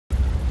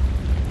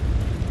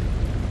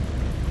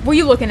What are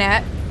you looking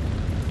at?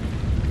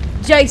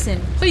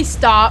 Jason, please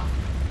stop.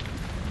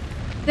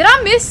 Did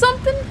I miss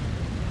something?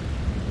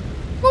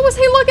 What was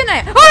he looking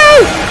at?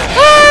 Oh!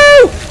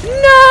 Oh!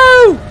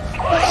 No!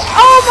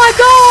 Oh my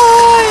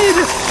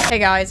god! Hey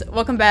guys,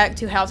 welcome back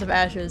to House of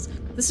Ashes.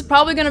 This is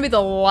probably gonna be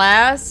the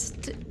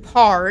last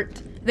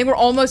part. I think we're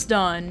almost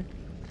done.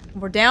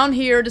 We're down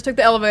here, just took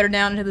the elevator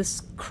down into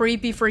this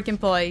creepy freaking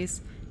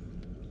place.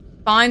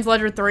 Finds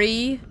Ledger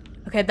 3.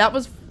 Okay, that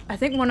was, I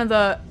think, one of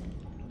the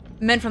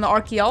men from the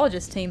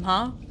archaeologist team,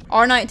 huh?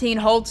 R19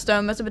 Hold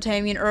Stone,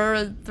 Mesopotamian,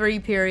 Ur 3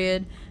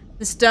 period.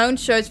 The stone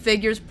shows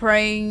figures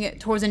praying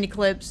towards an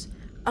eclipse.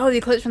 Oh, the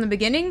eclipse from the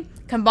beginning?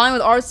 Combined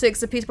with R6,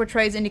 the piece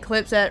portrays an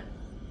eclipse that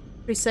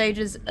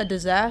presages a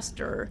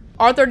disaster.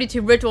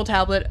 R32 Ritual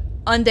Tablet,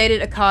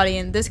 undated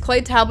Akkadian. This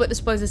clay tablet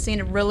displays a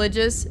scene of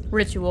religious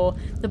ritual.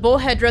 The bull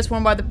headdress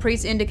worn by the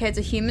priest indicates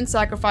a human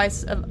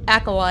sacrifice of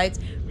acolytes,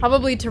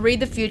 probably to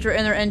read the future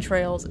in their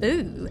entrails.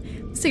 Ooh.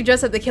 This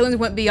suggests that the killings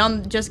went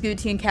beyond just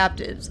Gutian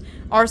captives.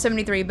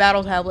 R73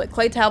 Battle Tablet,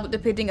 clay tablet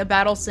depicting a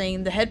battle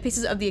scene. The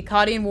headpieces of the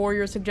Akkadian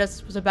warriors suggest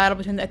this was a battle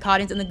between the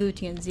Akkadians and the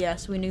Gutians.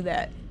 Yes, we knew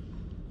that.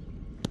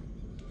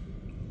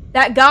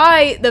 That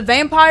guy, the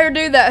vampire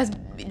dude that has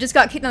just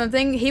got kicked on the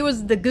thing, he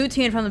was the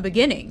Gutian from the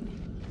beginning.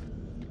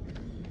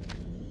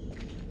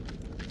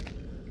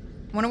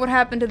 Wonder what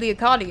happened to the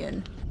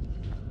Akkadian.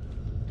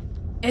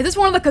 Is this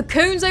one of the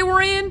cocoons they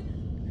were in?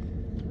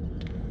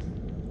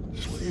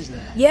 What is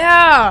that?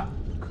 Yeah!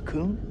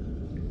 Cocoon?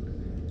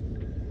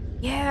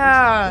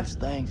 Yeah! Those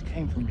things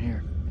came from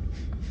here.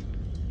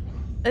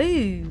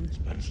 Ooh.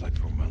 Smells like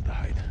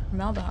formaldehyde.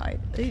 Formaldehyde.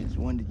 Ooh.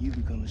 So when did you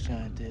become a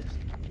scientist?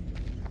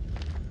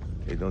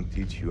 They don't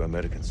teach you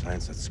American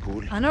science at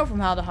school. I know what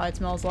formaldehyde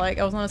smells like.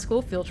 I was on a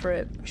school field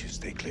trip. We should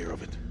stay clear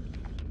of it.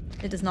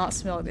 It does not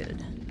smell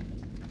good.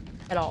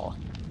 At all.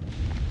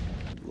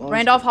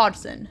 Randolph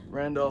Hodgson.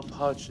 Randolph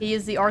Hodgson. He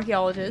is the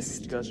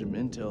archaeologist Got some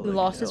intel who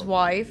lost his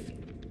wife.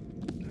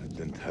 That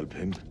didn't help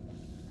him.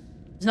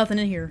 There's nothing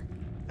in here.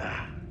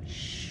 Ah,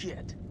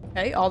 shit.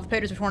 Okay, all the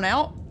pages are torn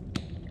out.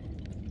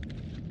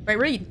 Great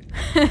read.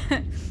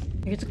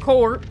 It's a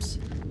corpse.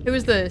 Who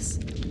is this?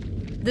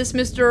 This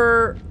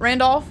Mr.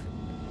 Randolph?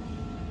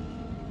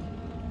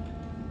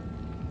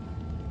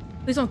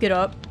 Please don't get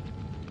up.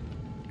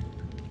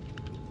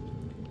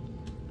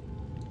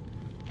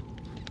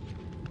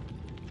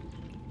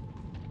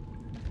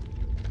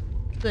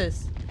 What's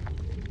this?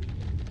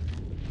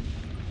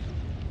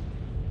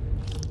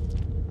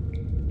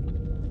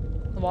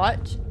 The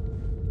watch?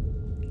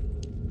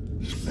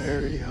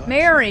 Mary Hodgson.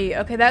 Mary!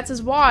 Okay, that's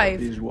his wife.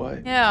 His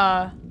wife?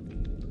 Yeah.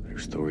 Their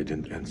story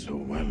didn't end so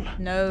well.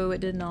 No,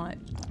 it did not.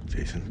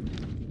 Jason,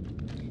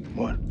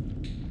 What?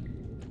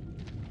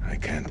 I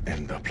can't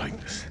end up like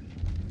this.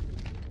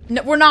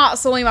 No, we're not,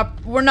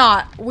 Salima. We're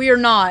not. We are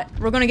not.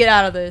 We're gonna get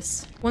out of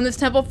this. When this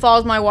temple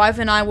falls, my wife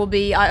and I will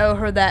be. I owe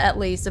her that at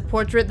least. The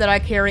portrait that I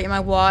carry in my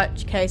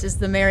watch case is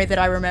the Mary that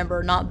I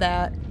remember, not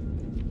that.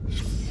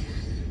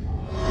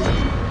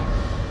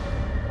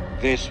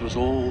 This was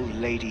all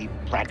Lady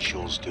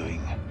Bradshaw's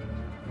doing.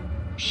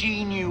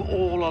 She knew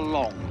all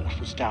along what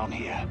was down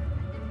here.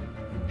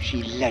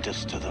 She led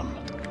us to them.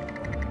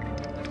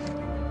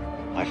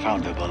 I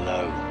found her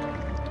below,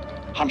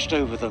 hunched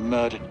over the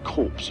murdered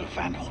corpse of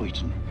Van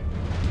Hoyten.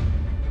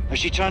 As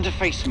she turned to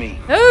face me,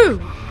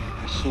 Ooh!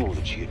 I saw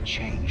that she had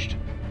changed.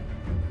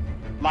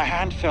 My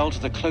hand fell to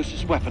the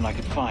closest weapon I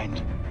could find,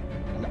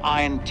 an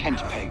iron tent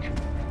peg.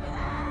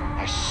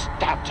 I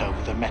stabbed her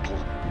with the metal,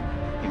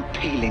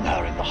 impaling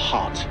her in the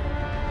heart.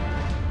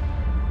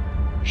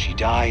 She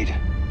died.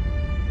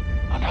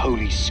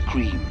 Unholy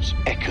screams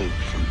echoed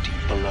from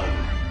deep below,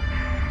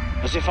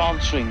 as if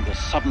answering the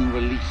sudden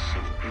release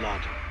of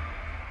blood.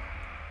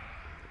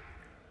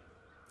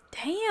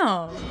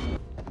 Damn.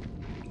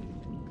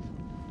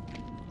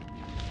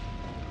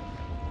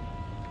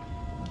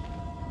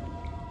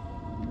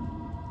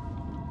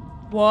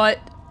 What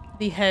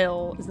the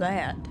hell is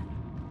that?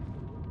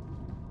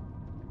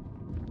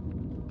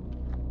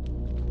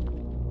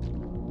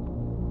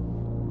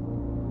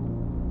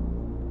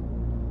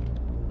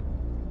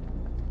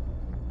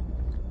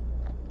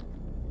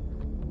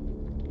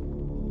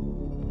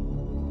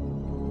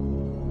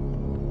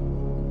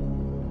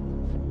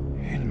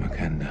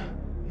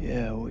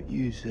 Yeah, what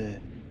you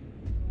said.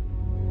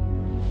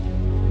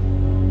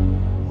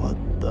 What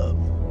the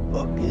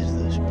fuck is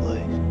this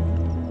place?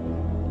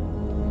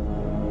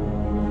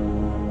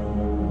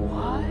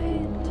 What?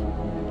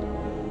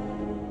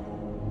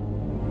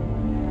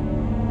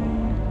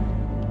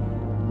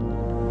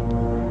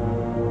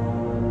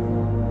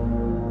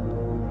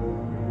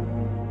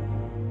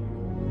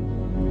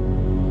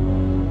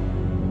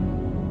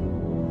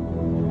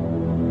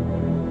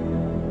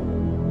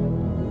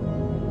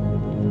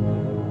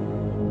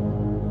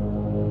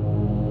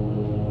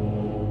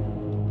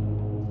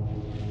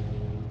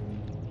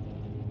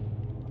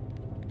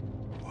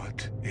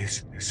 What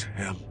is this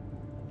hell?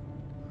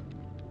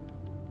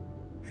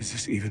 Is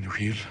this even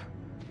real?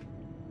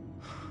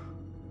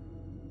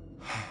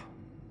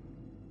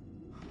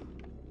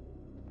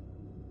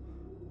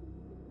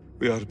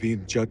 We are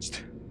being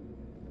judged.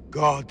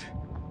 God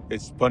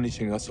is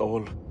punishing us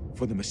all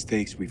for the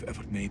mistakes we've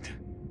ever made.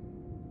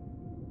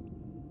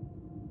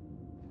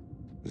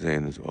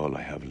 Zayn is all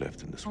I have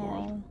left in this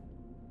world.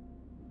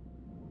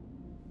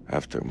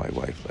 After my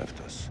wife left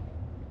us,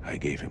 I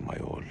gave him my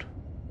all.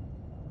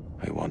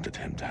 I wanted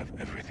him to have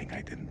everything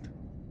I didn't.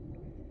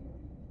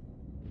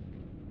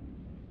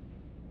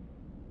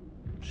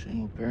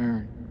 Single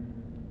parent.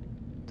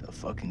 Tough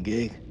fucking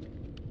gig.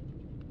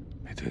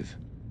 It is.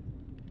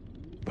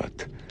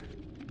 But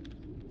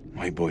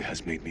my boy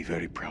has made me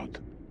very proud.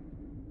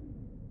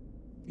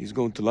 He's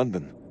going to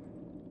London,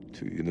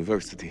 to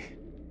university.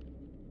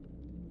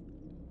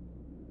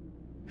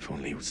 If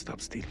only he would stop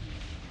stealing.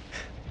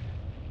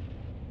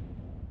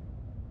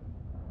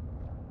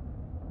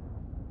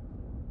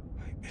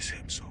 I miss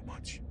him so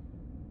much.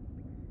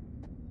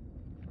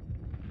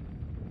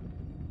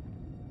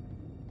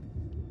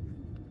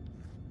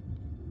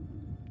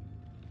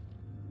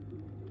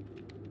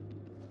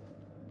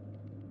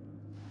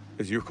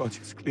 Is your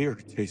conscience clear,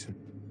 Jason?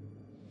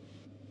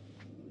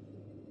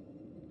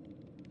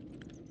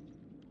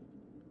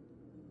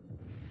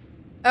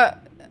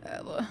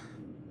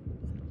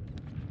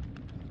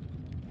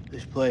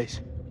 This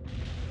place.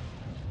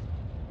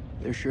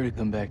 They're sure to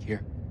come back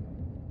here.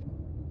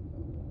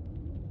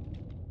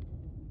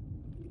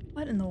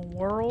 What in the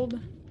world?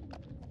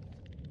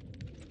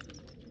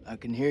 I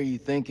can hear you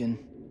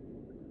thinking.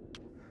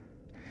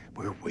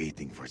 We're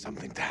waiting for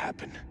something to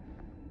happen.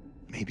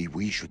 Maybe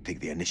we should take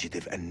the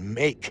initiative and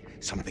make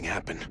something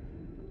happen.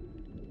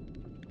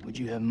 What'd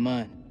you have in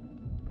mind?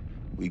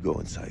 We go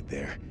inside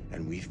there,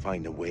 and we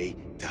find a way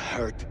to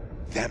hurt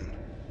them.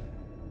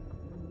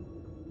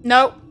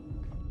 Nope.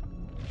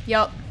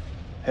 Yup.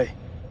 Hey,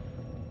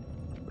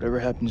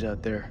 whatever happens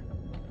out there,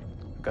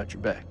 I got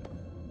your back.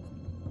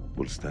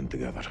 We'll stand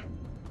together.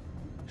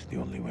 It's the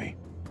only way.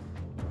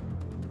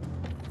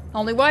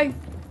 Only way.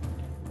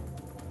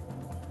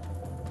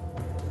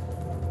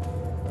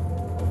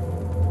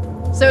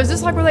 So is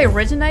this like where they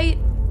originate?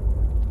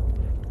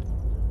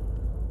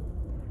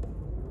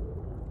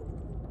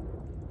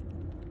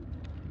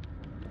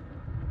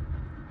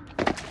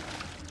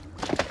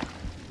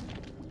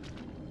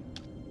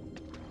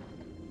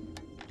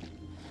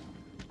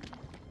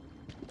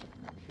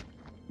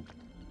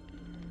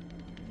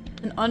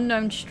 An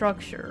unknown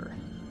structure.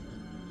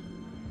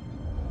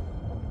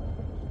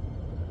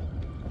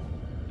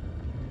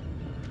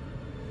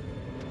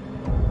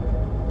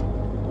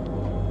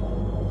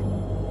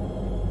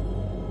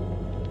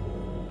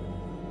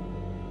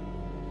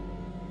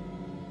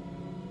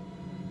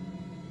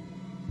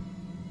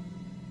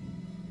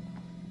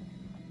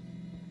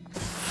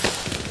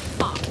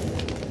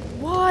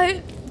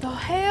 What the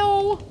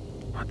hell?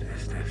 What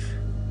is this?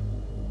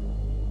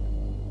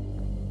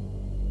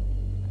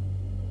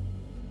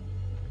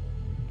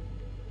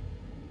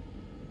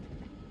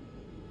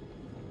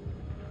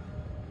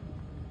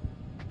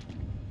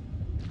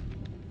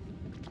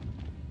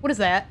 What is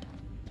that?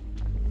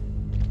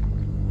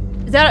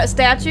 Is that a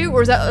statue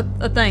or is that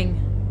a thing?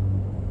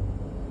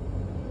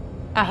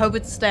 I hope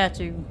it's a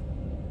statue.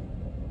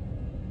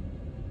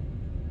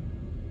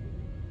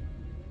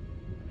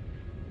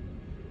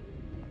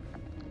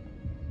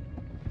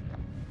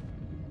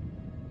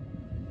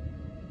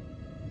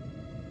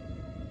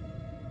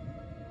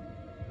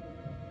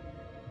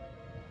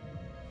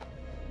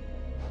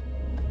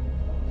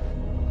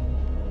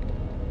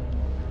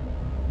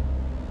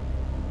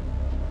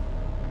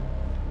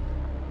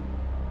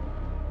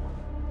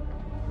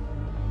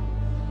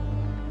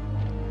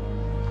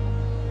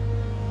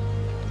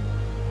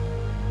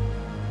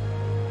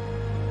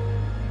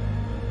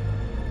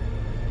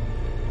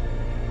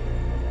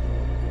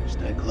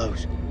 Stay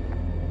close.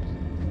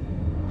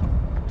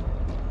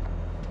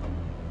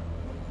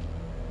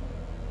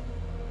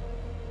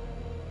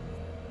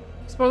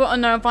 Explore the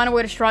unknown, find a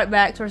way to strike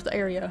back towards the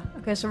area.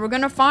 Okay, so we're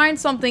gonna find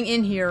something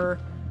in here.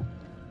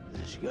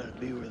 This gotta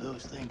be where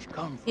those things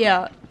come from.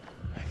 Yeah,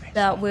 I think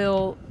that so.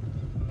 will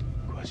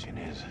Question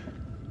is,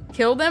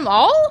 kill them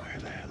all? where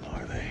the hell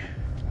are they?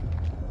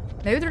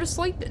 Maybe they're just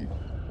sleeping.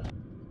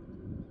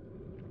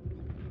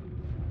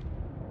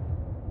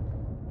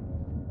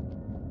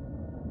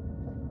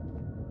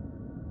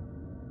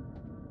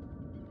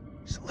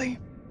 Sleep.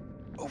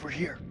 Over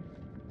here.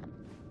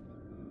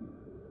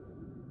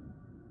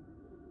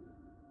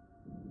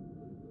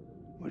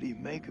 What do you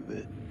make of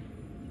it?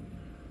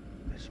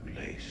 This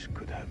place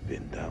could have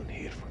been down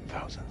here for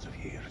thousands of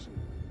years.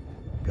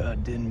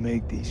 God didn't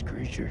make these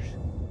creatures.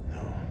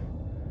 No.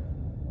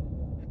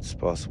 It's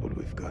possible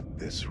we've got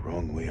this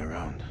wrong way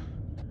around.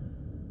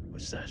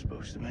 What's that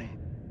supposed to mean?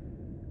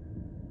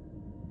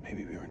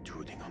 Maybe we're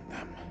intruding on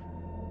them.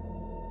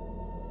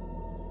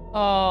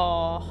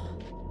 Oh.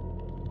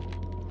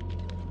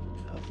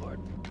 How far?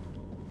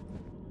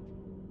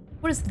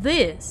 What is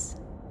this?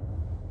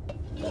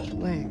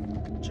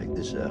 Link, check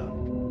this out.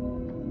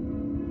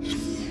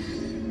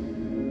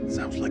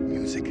 Sounds like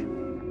music.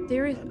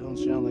 Theory? That don't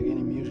sound like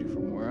any music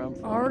from where I'm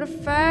from.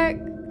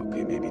 Artifact?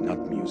 Okay, maybe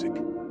not music.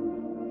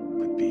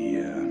 Could be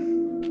a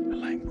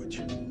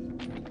language.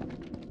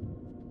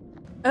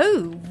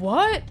 Oh,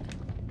 what?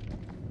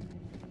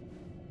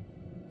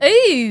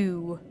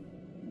 Ew.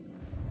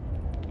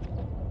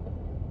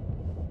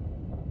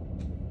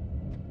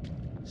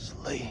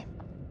 Sleep.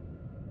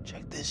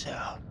 Check this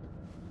out.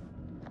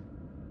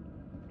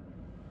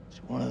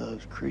 It's one of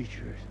those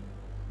creatures,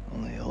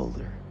 only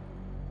older.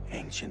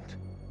 Ancient.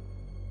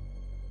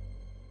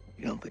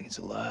 You don't think it's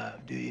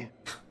alive, do you?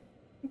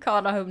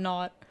 God, I hope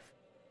not.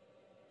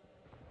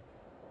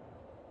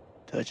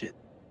 Touch it,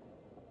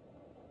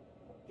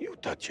 You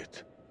touch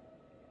it.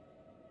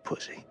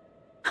 pussy.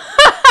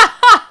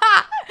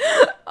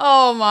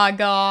 Oh my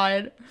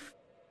god.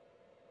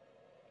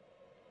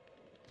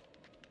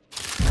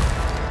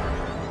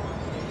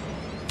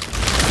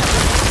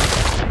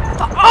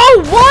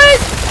 Oh, what?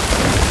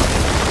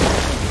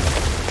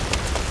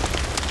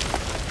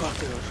 Fuck,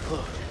 that was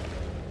close.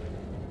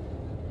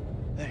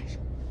 Thanks.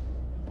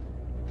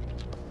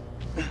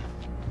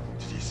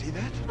 Did you see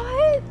that?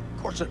 What?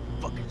 Of course I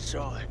fucking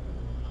saw it.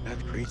 That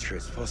creature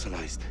is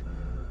fossilized.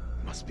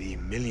 Must be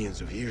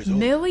millions of years old.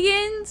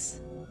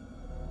 Millions?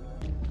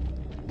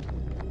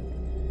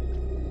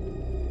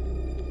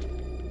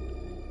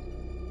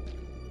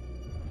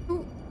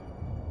 Who-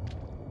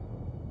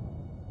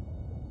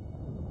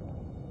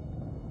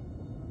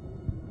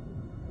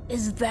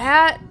 Is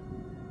that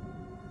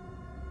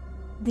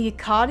the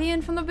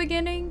Akkadian from the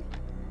beginning?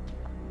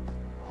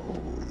 Holy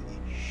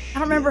shit. I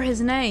don't remember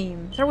his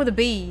name. Start with a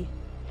B.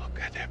 Look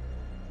at him.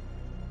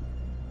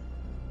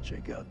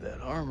 Check out that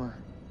armor.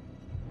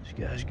 This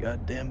guy's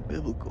goddamn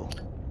biblical.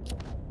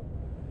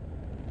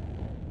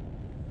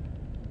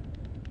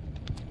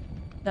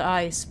 The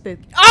eye is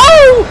spooky.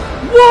 Oh!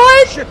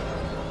 What? Shit!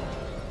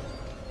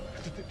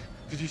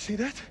 Did you see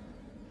that?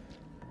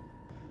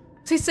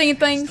 Is he seeing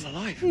things? Still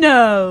alive.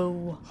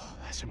 No. Oh,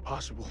 that's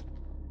impossible.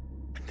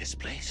 In this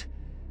place,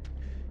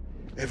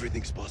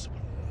 everything's possible.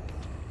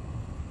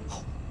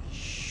 Holy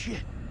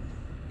shit.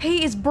 He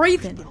is He's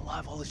breathing. been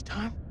alive all this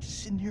time?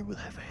 Just sitting here with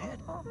half a head?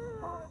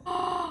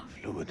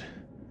 Fluid.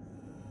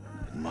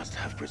 It must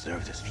have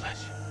preserved his flesh,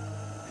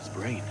 his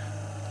brain.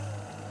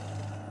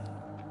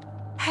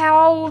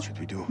 How What should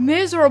we do?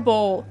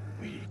 miserable.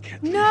 We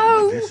can't leave him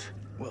No. like this.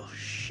 Well,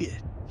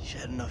 shit. He's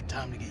had enough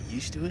time to get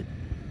used to it.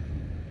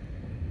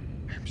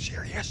 I'm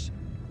serious.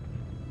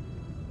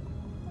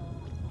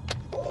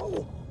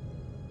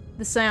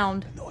 The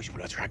sound. The noise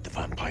will attract the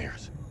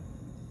vampires.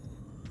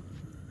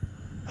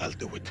 I'll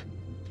do it.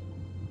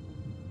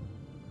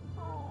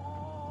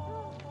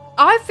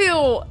 I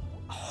feel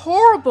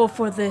horrible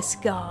for this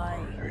guy.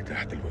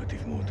 ارتحت دلوقتي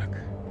في موتك.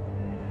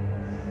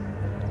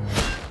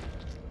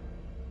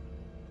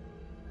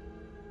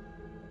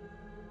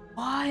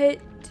 What?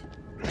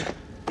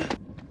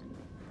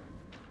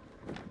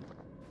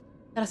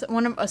 That's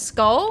a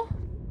skull?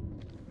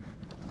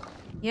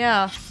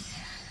 Yeah.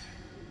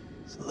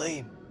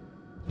 Salim.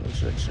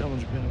 Looks like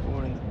someone's been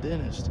avoiding the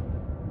dentist.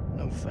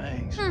 No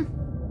fangs.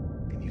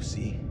 Can you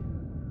see?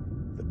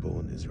 The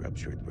bone is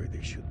ruptured where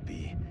they should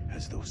be,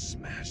 as though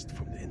smashed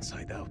from the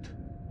inside out.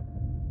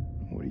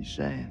 What are you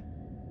saying?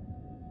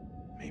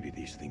 Maybe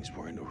these things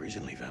weren't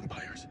originally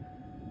vampires.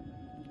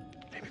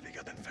 Maybe they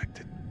got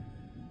infected.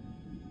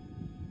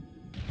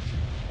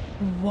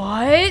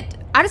 What?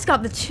 I just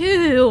got the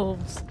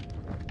chills.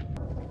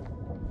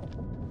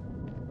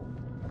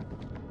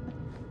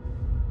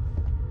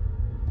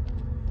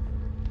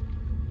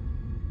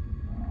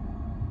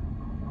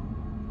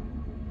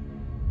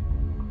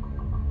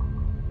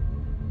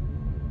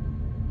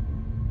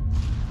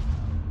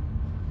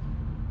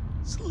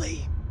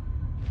 Salim.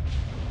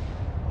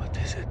 What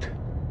is it?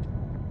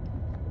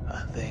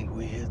 I think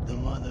we hit the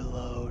mother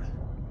lode.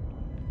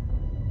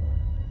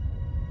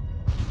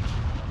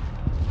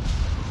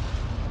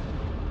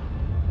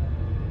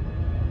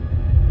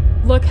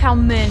 Look how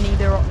many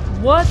there are.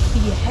 What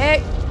the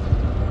heck?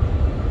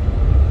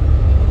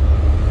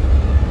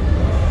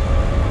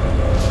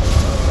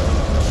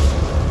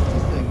 You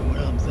thinking what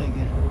I'm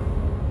thinking?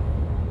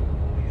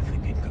 Are you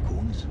thinking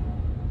cocoons?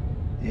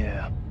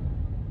 Yeah.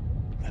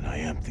 Then I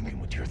am thinking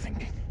what you're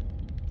thinking.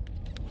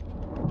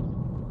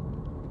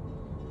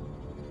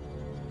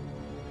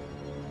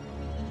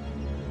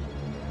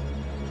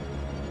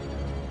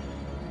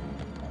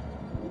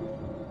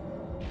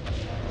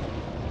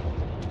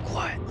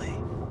 Quietly.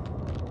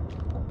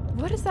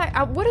 What is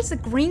that? What is the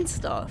green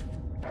stuff?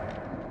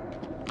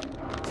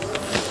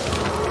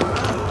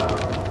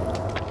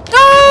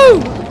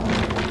 No!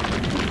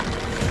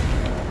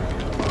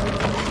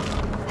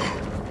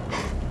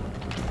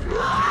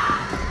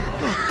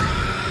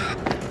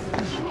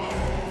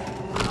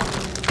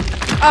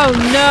 Oh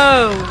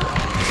no!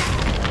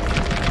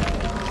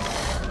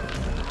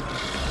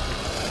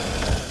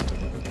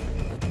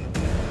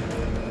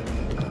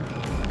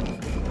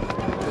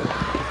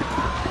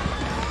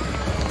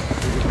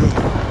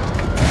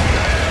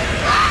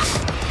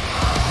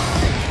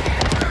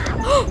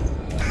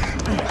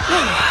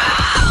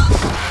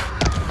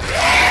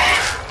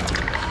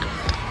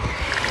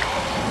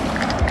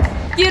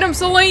 Get him,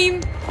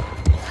 Salim!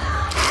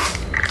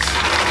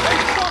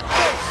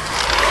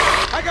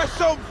 I got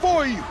something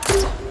for you!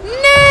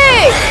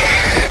 Nick!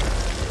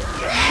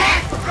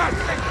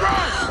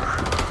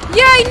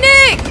 Yay,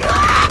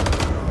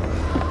 Nick!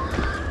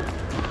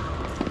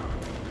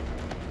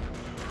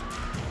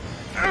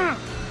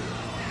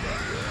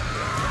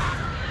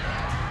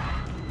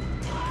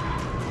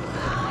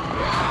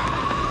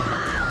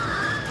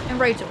 And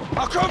Rachel.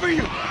 I'll cover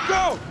you!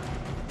 Go!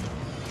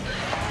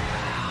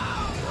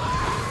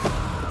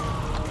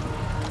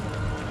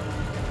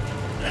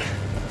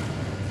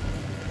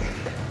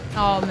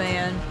 Oh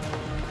man.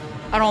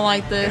 I don't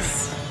like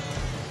this.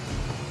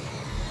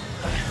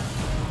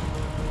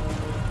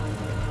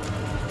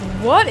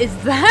 What is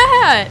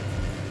that?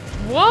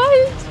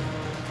 What?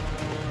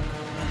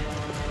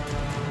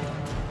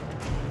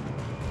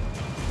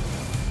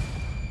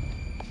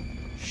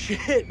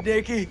 Shit,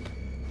 Nicky.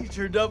 You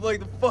turned up like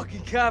the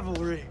fucking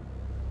cavalry.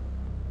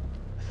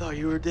 I thought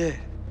you were dead.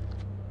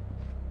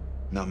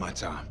 Not my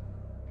time.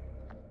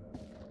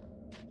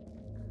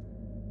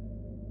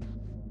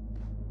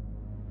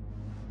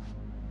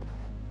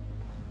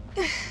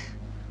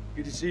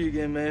 Good to see you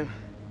again, ma'am.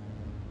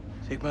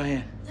 Take my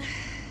hand.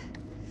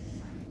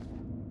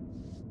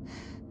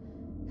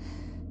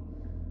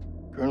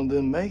 Colonel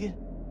didn't make it?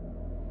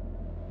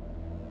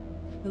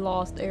 We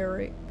lost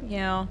Eric.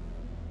 Yeah.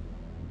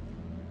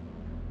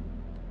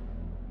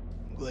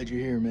 I'm glad you're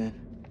here, man.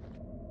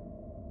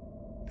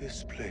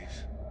 This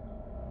place.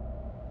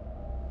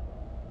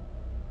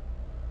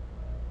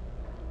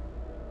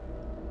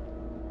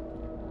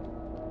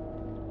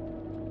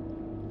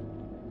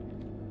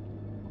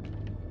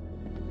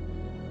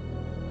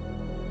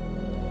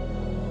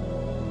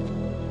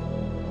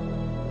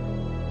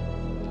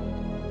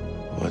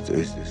 What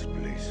is this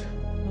place?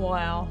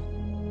 Wow.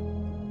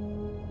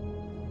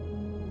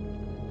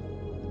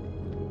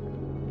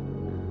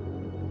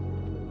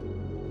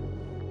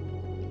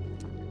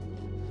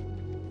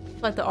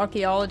 It's like the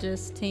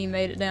archaeologist team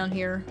made it down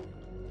here.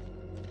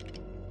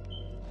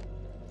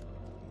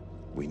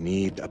 We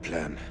need a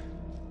plan.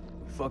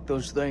 Fuck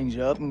those things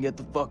up and get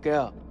the fuck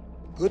out.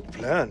 Good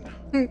plan.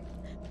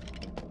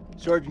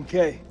 Sergeant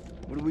K,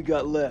 what do we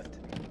got left?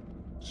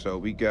 So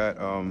we got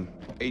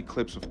 8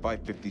 clips of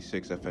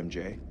 556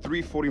 FMJ,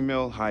 3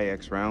 40 high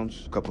X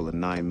rounds, a couple of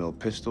 9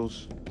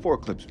 pistols, 4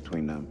 clips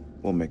between them.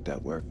 We'll make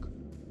that work.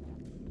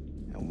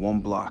 And 1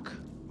 block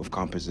of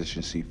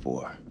composition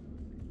C4.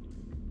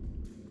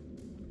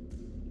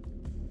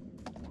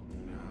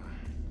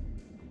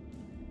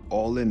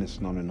 All in, it's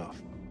not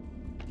enough.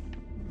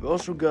 We've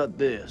also got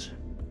this.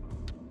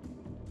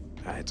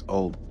 It's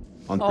old,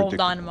 Old unpredictable.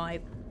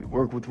 dynamite. We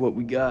work with what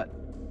we got.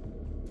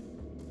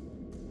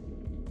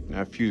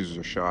 Our fuses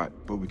are shot,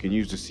 but we can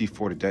use the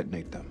C4 to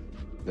detonate them.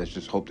 Let's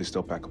just hope they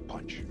still pack a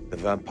punch. The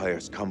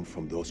vampires come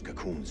from those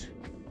cocoons.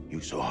 You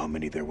saw how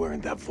many there were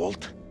in that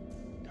vault?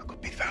 There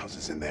could be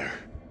thousands in there.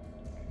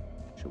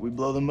 Should we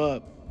blow them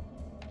up?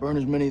 Burn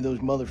as many of those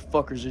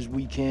motherfuckers as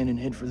we can and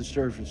head for the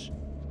surface.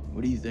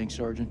 What do you think,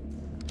 Sergeant?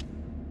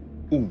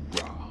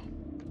 Hoorah.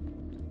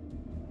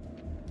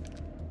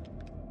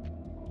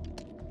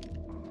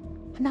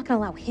 I'm not gonna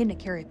allow him to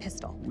carry a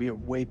pistol. We are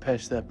way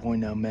past that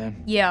point now,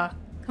 ma'am. Yeah.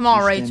 Come on,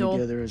 We stand Rachel.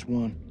 together as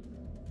one.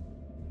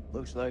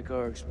 Looks like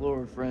our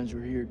explorer friends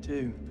are here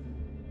too.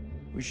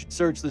 We should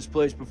search this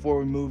place before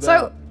we move So,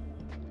 out.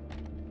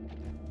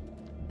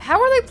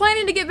 how are they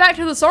planning to get back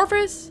to the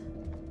surface?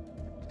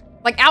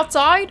 Like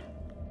outside?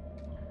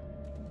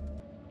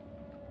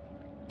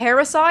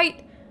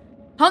 Parasite?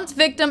 Hunts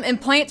victim,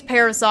 implants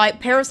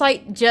parasite.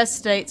 Parasite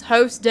gestates.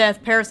 Host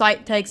death.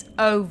 Parasite takes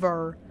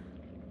over.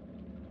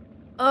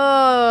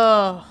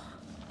 Ugh.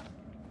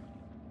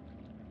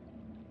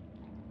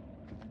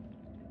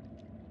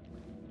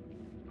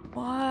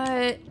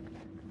 What?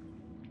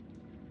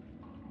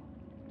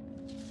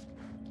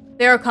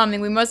 They are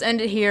coming. We must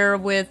end it here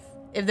with,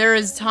 if there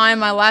is time,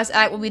 my last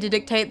act will be to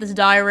dictate this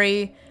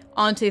diary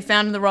onto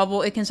found in the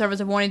rubble. It can serve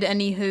as a warning to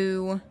any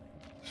who...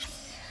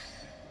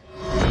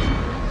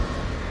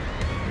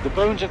 The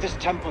bones of this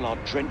temple are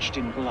drenched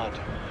in blood.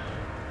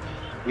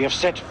 We have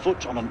set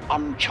foot on an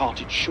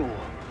uncharted shore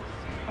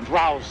and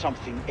roused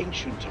something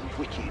ancient and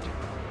wicked.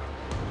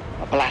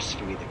 A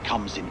blasphemy that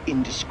comes in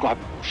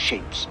indescribable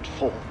shapes and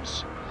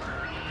forms.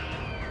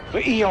 For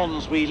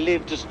eons we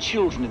lived as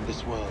children in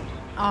this world,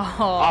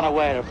 Oh.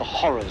 unaware of the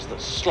horrors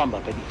that slumber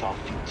beneath our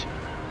feet.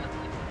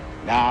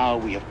 Now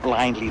we have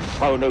blindly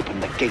thrown open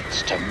the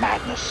gates to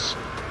madness.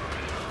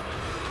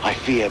 I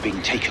fear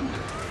being taken,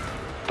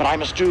 but I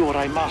must do what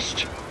I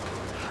must.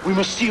 We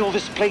must seal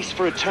this place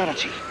for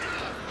eternity,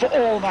 for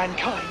all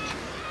mankind.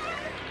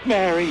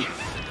 Mary,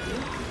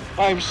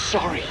 I'm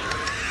sorry.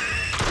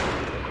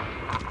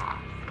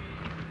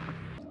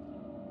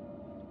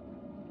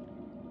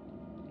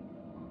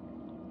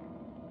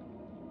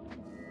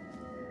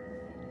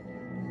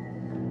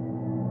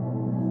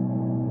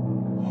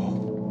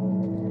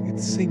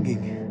 It's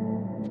singing.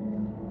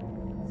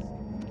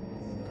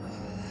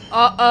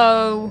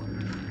 Uh-oh.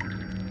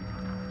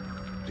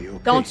 Are you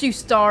okay? Don't you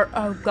start.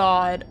 Oh,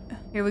 God.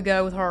 Here we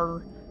go with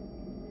her.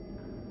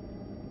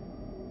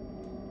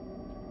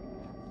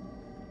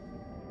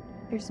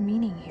 There's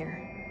meaning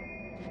here.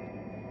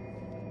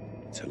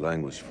 It's a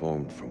language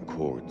formed from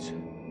chords,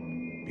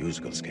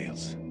 musical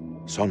scales.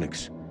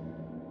 Sonics.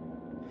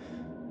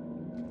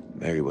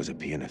 Mary was a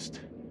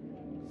pianist.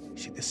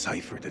 She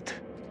deciphered it.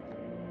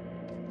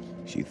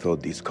 She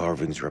thought these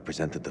carvings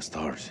represented the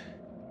stars.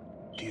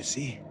 Do you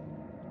see?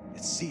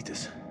 It's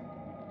Cetus.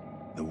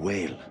 The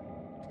whale.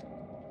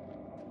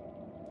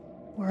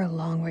 We're a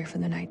long way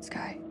from the night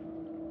sky.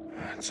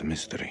 It's a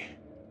mystery.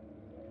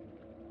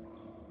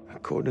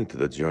 According to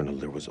the journal,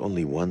 there was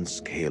only one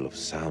scale of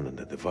sound in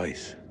the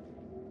device.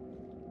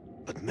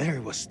 But Mary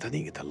was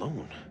studying it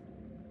alone.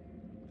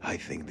 I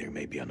think there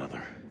may be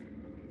another.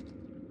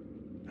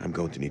 I'm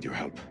going to need your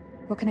help.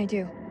 What can I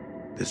do?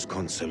 This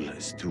console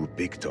is too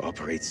big to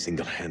operate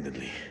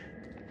single-handedly.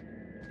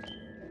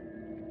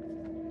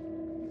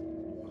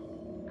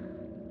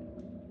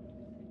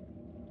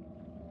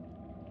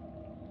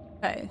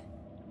 Okay.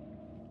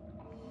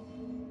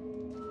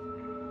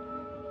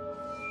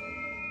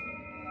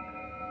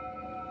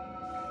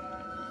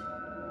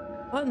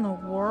 What in the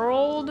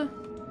world?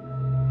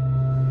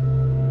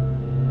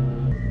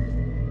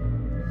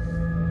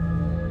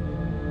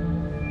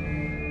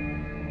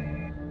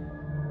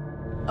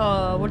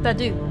 What did that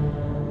do?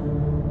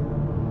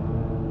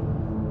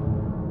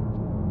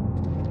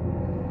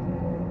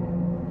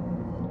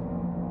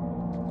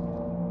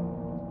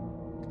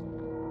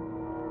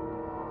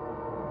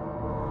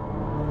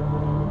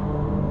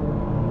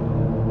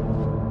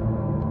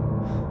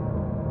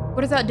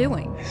 What is that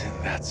doing?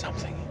 Isn't that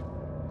something?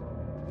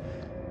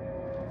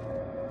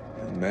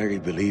 Mary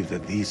believed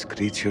that these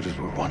creatures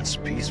were once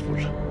peaceful.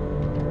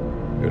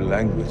 Their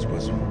language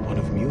was one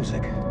of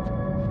music.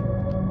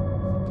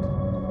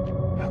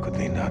 How could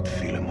they not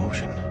feel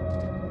emotion?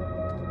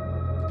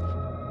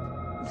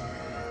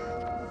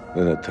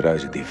 Then a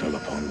tragedy fell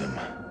upon them.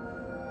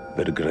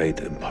 Their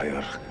great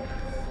empire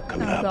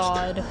collapsed. Oh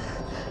God.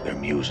 Their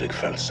music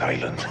fell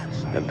silent,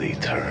 and they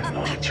turned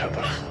on each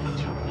other.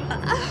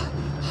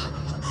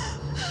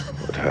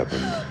 What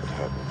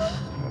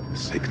happened?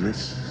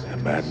 Sickness? A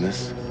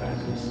madness?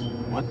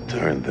 What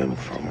turned them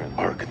from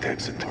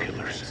architects into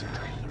killers?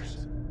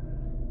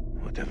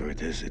 Whatever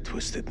it is, it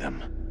twisted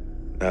them.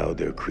 Now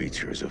they're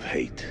creatures of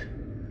hate.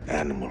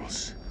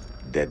 Animals.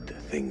 Dead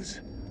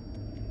things.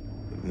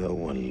 With no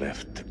one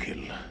left to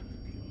kill.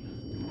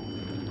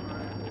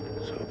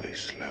 So they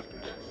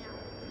slept.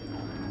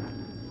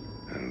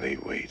 And they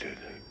waited.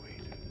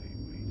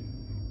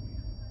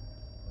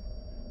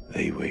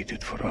 They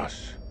waited for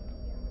us.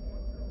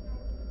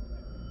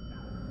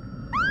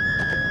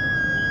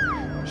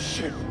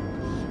 Shit!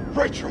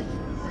 Rachel!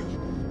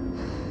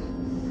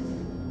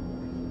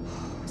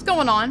 What's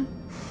going on?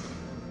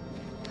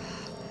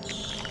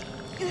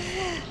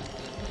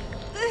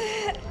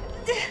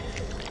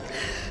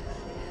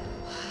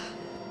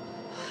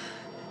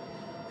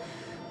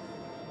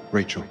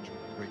 Rachel.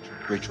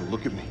 Rachel,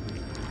 look at me.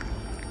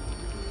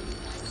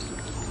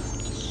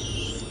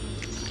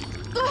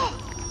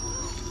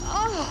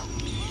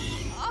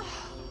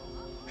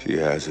 She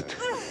has it.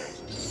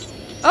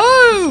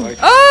 Oh! Right.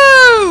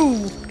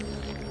 Oh!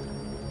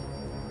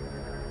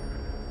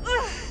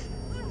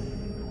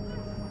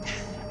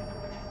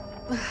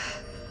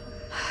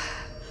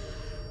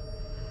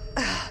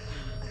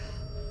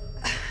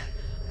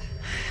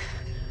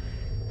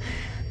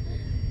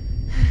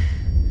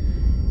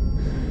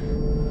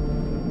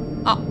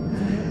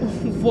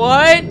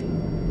 What?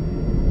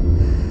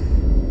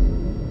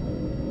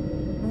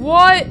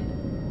 What?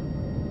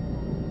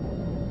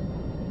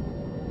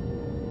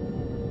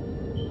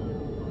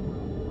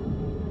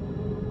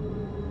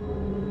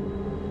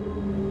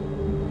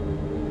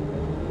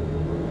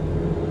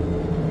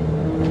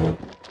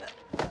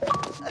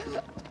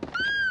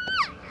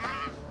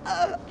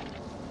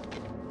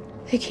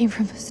 They came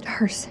from the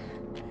stars.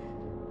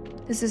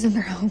 This isn't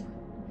their home.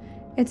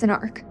 It's an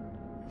ark.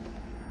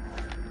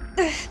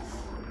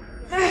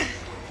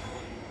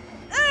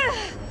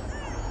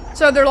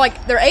 So they're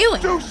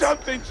aliens. Do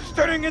something! She's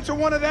turning into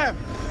one of them!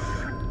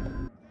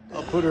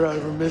 I'll put her out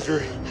of her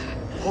misery.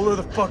 Hold her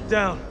the fuck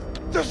down.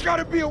 There's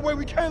gotta be a way,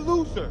 we can't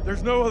lose her!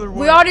 There's no other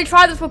way. We already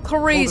tried this with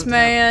Clarice, Hold it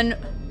man.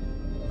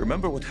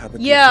 Remember what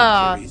happened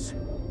Yeah. to Clarice?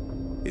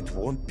 It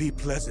won't be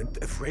pleasant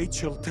if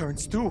Rachel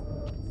turns too.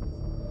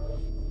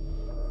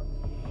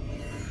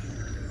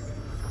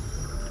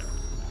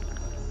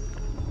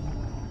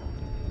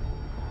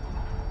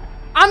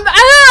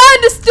 I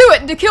just do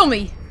it to kill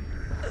me.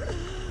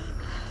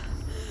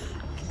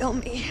 Kill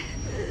me.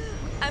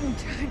 I'm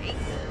turning.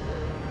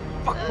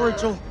 Fuck,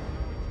 Rachel.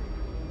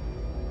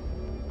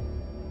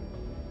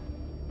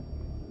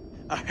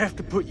 I have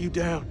to put you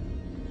down.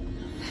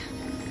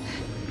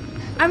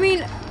 I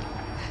mean,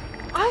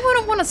 I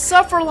wouldn't want to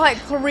suffer like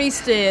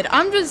Clarice did.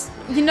 I'm just,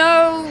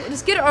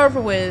 just get it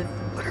over with.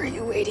 What are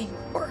you waiting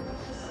for?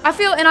 I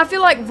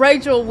feel like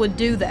Rachel would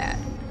do that.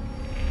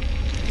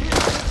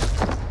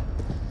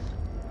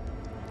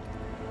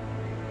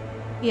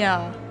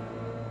 Yeah.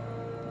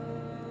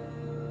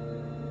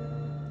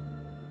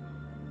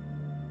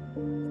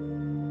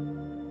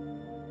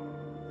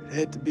 It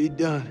had to be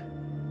done.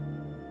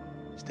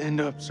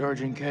 Stand up,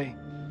 Sergeant K.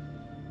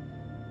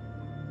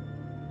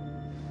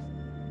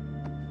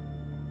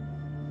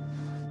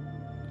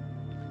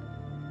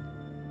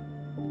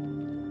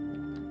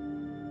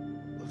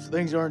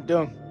 things aren't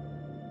done.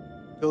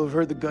 They'll have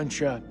heard the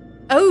gunshot.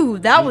 Oh,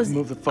 that was...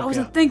 Move the fuck I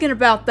wasn't out. thinking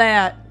about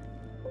that.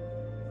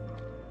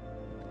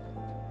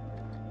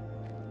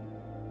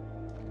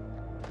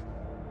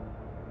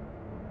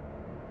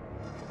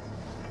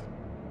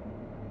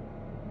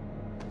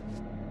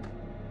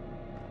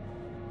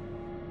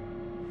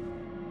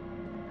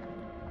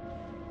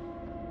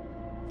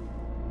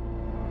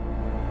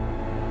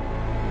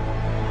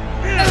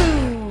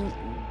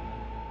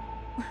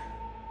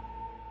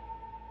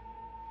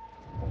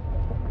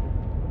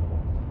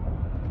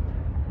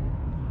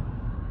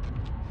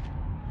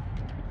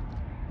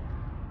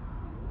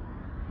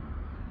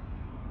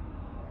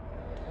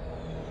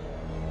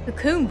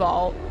 Cocoon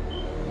vault.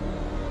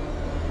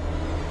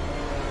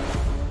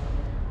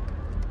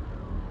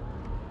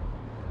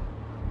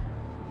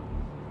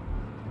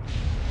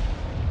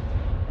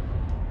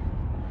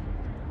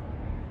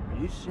 Are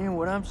you seeing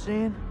what I'm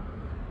seeing?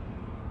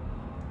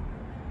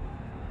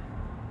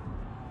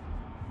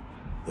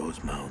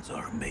 Those mounds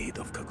are made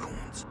of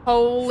cocoons.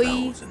 Holy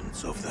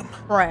Thousands of them.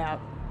 crap.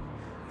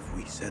 If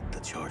we set the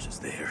charges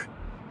there,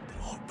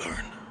 they'll all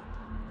burn.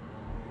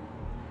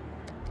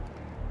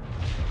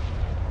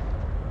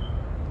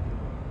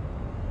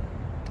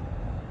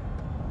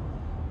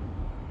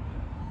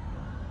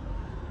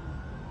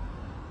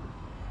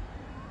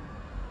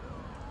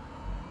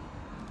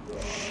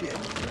 Shit,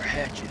 they're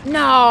hatching.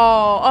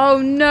 No! Oh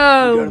We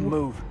gotta no!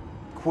 move.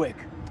 Quick.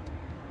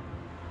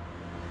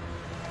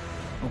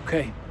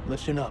 Okay,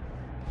 listen up.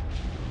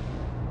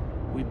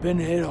 We've been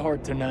hit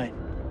hard tonight.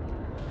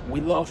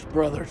 We lost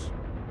brothers.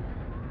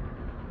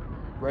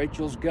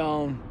 Rachel's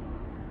gone.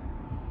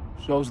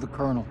 So's the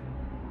Colonel.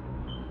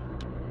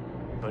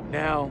 But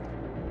now,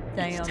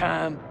 Damn. it's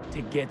time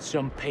to get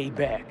some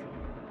payback.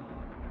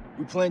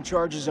 We plan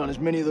charges on as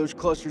many of those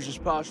clusters as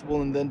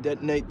possible and then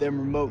detonate them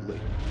remotely.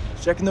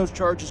 Second those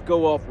charges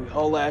go off, we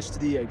haul ass to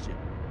the exit.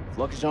 If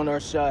luck is on our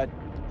side,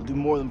 we'll do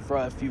more than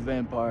fry a few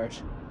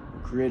vampires.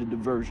 We'll create a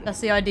diversion. That's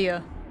the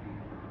idea.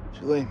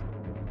 Salim,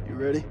 you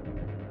ready?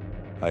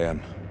 I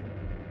am.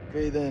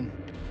 Okay then.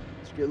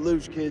 Let's get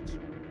loose, kids.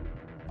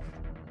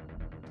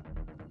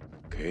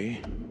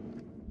 Okay.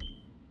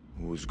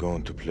 Who's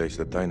going to place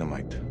the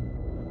dynamite?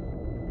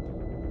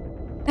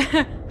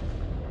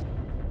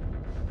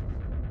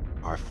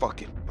 Alright,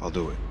 fuck it. I'll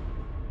do it.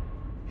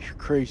 You're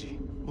crazy.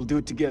 We'll do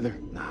it together.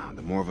 Nah,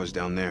 the more of us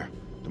down there,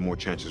 the more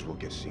chances we'll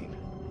get seen.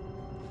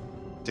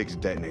 Takes a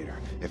detonator.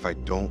 If I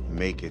don't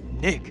make it...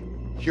 Nick!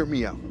 Hear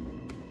me out.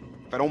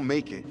 If I don't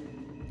make it,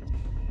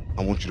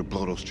 I want you to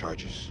blow those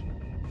charges.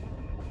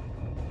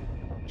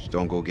 Just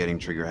don't go getting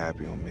trigger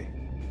happy on me.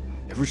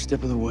 Every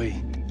step of the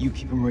way, you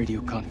keep in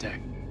radio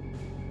contact.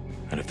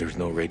 And if there's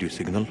no radio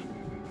signal?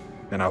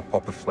 Then I'll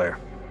pop a flare.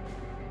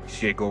 You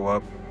see it go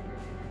up,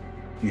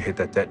 you hit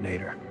that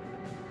detonator.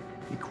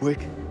 Be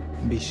quick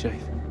and be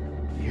safe.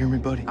 You hear me,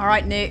 buddy?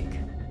 Alright, Nick.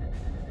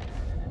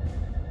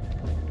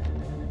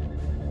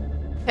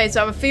 Okay,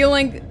 so I have a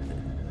feeling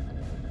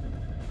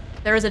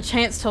there is a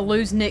chance to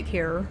lose Nick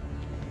here.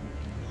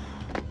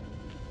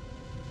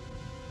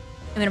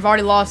 And then I've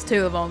already lost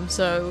 2 of them,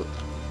 so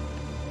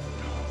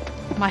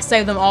my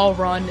save them all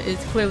run is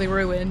clearly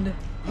ruined.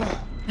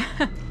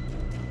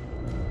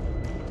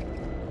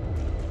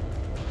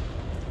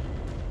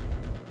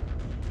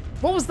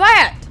 What was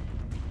that?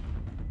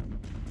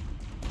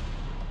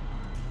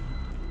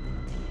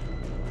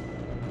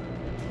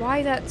 Why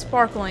is that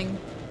sparkling?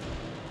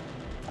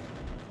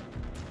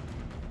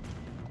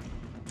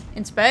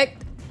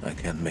 Inspect? I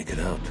can't make it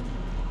out.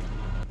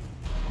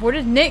 Where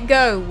did Nick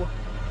go?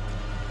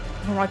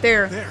 Oh, right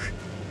there.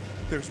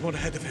 There's one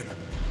ahead of him.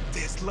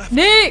 There's left.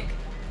 Nick!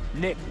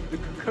 Nick, the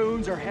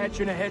cocoons are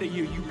hatching ahead of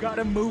you. You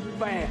gotta move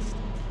fast.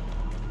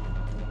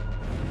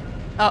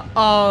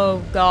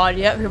 Oh god,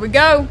 yep, here we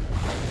go.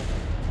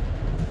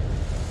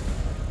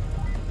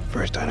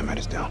 First dynamite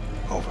is down.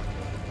 Over.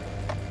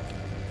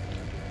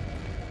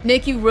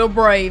 Nick, you real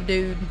brave,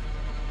 dude.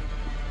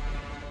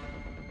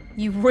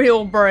 You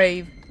real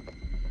brave.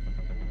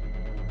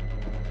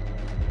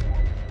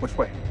 Which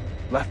way?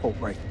 Left or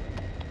right?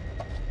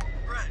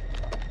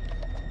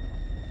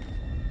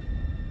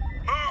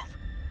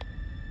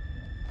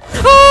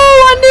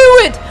 Oh, I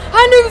knew it!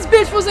 I knew this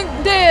bitch wasn't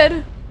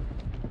dead.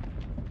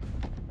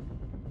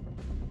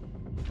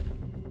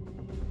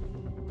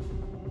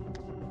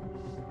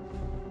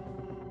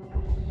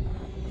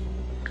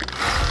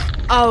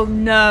 Oh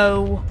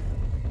no.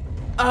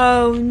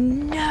 Oh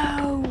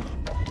no.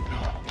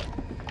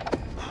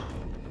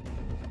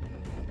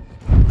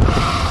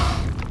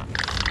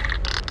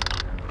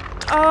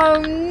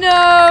 Oh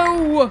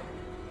no.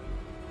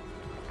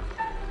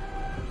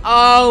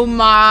 Oh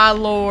my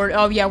lord.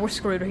 Oh yeah, we're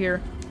screwed here.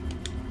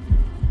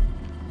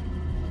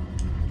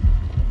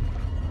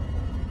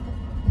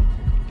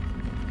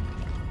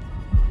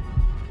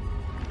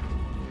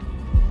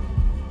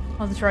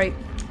 Oh, that's right.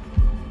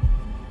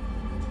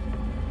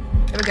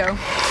 There we go.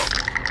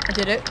 I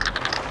did it.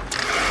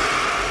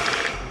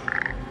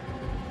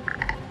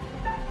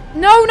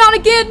 No, not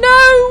again!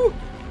 No!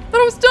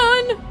 Thought I was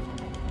done!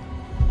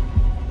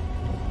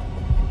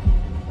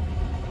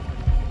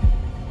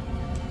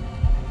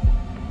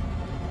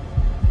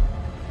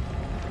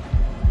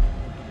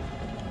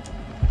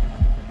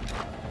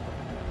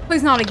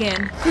 Please not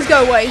again. Please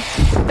go away.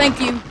 Thank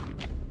you.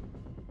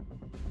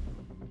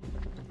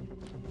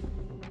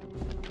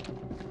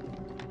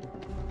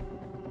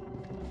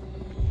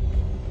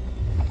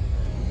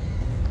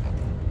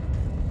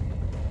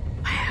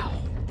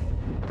 Wow.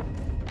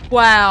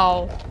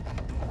 Wow.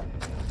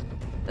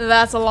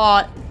 That's a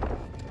lot.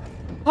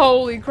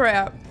 Holy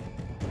crap.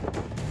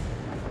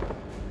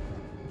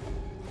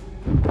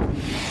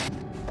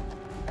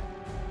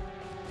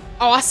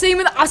 Oh, I see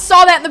him. I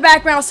saw that in the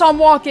background. I saw him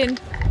walking.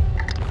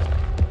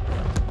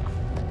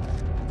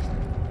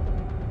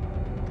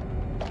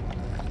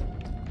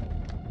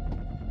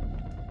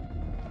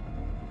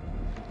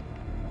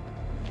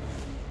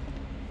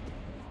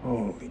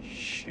 Holy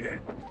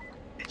shit.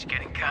 It's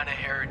getting kind of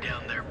hairy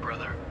down there,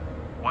 brother.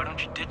 Why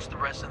don't you ditch the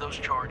rest of those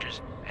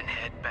charges and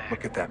head back?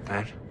 Look at that,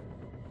 man.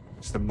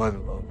 It's the mother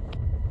lode.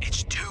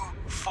 It's too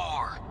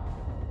far.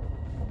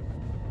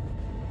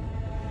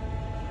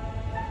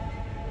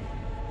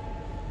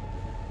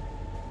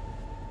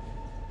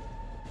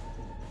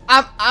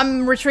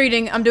 I'm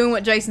retreating. I'm doing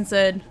what Jason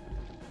said.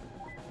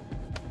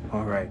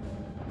 All right.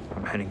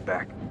 I'm heading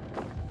back.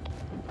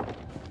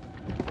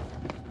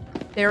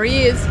 There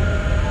he is.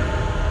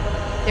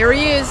 There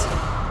he is.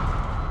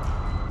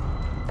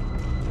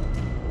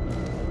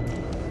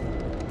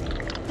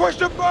 Push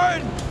the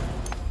button!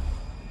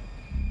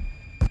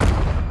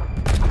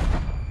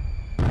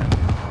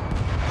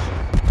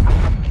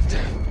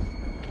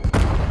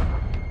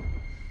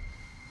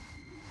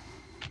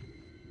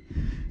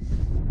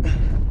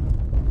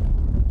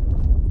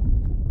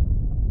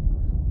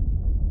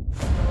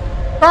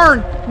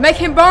 Burn! Make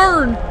him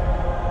burn!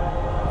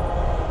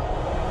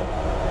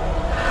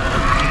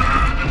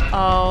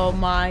 Oh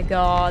my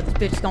god, this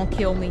bitch is gonna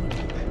kill me.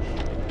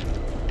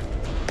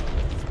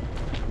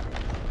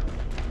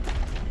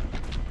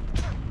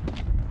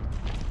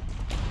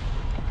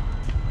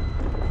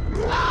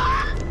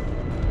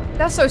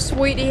 That's so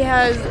sweet he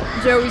has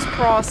Joey's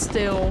cross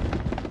still.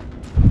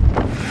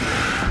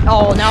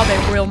 Oh, now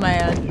they're real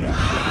mad.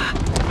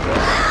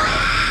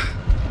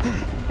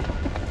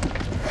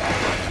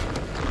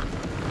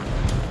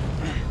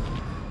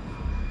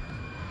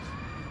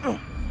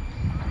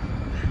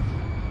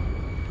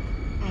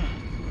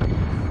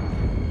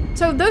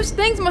 So those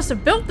things must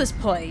have built this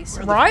place,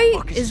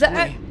 right? Is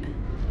that...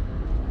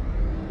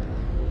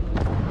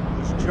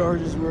 Those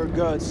charges were a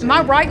godsend. Am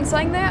I right in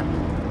saying that?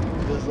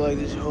 Feels like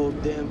this whole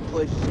damn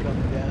place is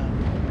coming down.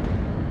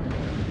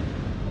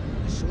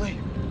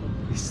 Salim,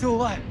 he's still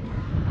alive.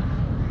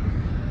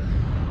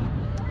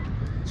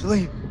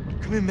 Salim,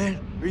 come in, man.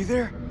 Are you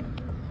there?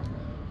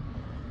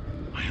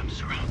 I am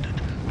surrounded.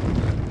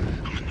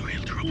 I'm in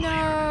real trouble.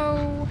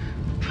 No.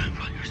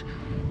 Vampires.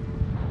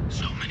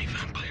 So many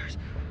vampires.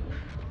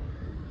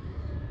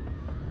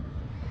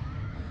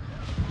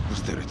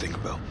 What's there to think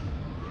about?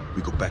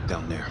 We go back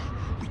down there.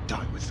 We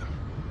die with them.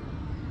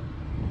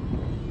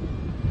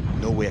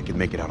 No way I can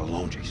make it out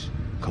alone, Jace.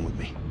 Come with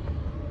me.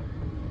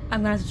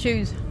 I'm gonna have to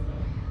choose.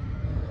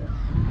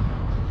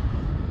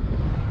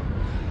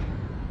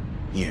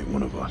 He ain't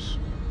one of us.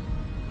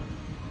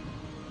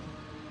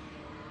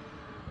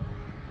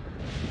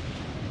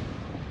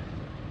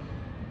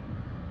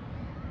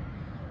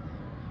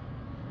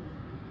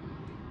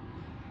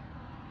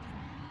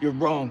 You're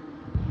wrong.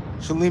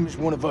 Salim is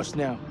one of us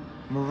now.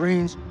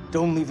 Marines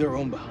don't leave their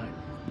own behind.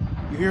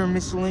 You hearing me,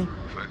 Salim?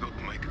 If I don't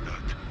make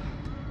that,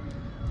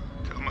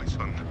 tell my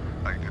son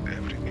I did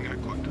everything I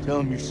could. Tell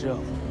him yourself.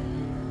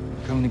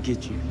 I'm coming to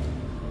get you.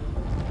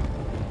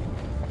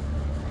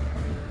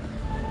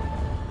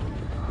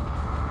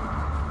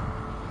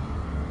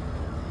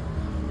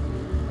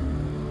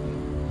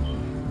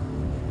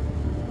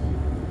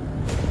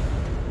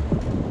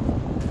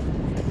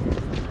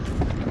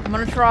 I'm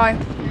gonna try.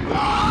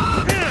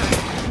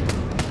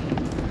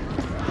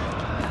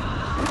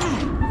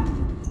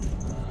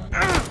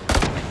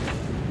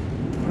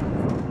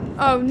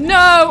 Oh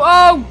no!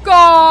 Oh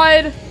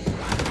god!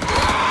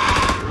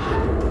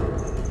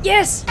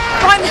 Yes!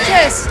 Find the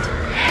chest!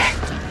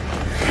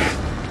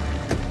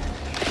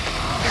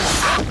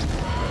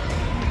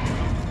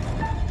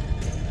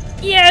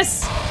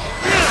 Yes!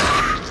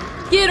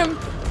 Get him!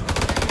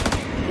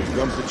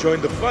 Comes to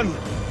join the fun.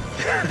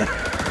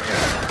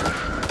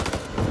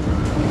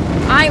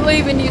 I ain't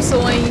leaving you,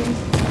 Celine.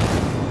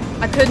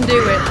 I couldn't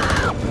do it.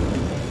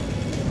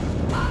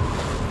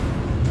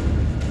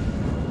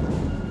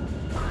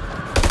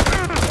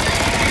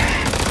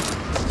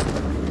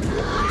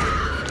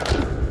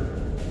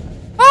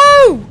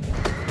 Oh!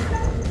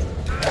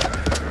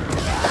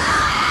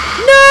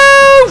 No!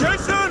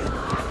 Jason!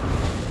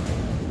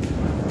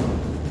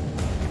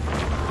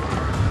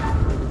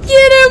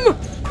 Get him!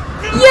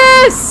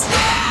 Yes!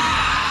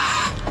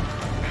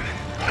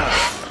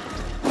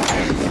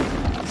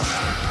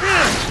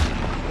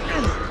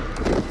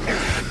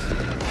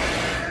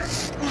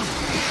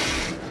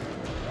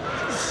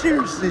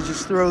 Seriously,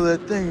 just throw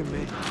that thing at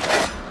me.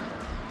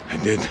 I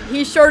did.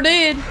 He sure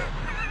did. He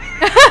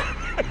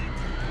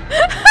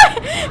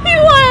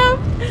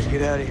laughed. Let's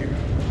get out of here.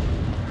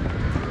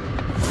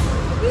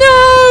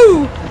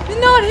 No!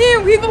 Not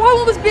him! Why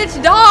won't this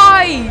bitch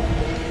die?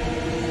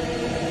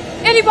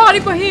 Anybody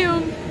but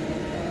him!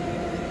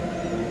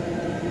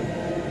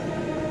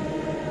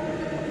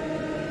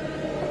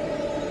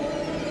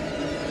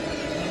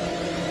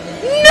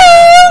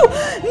 No!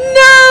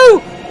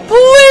 No!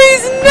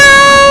 Please,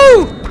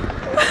 no!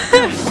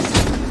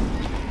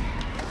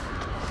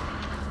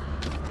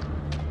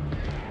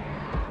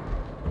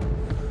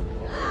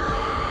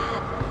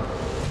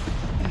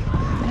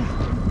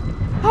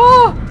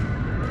 Oh!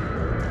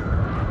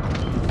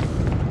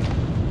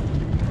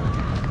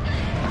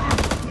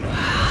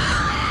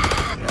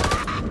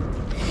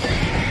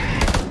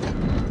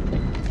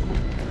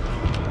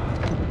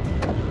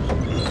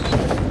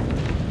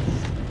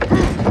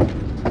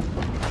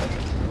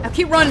 Now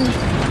keep running.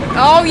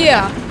 Oh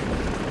yeah.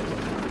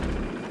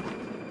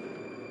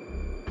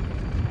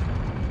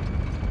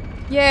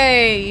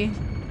 Yay.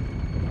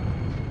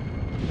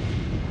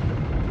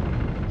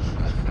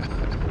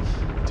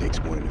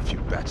 Takes more than a few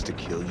bats to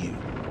kill you.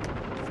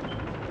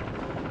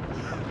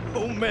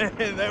 Oh man,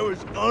 that was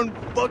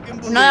unfucking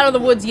believable. We're not out of the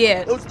woods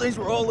yet. Those things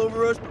were all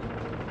over us,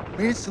 but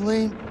me and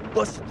Celine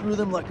busted through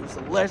them like it was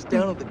the last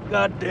down of the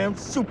goddamn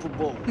Super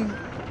Bowl.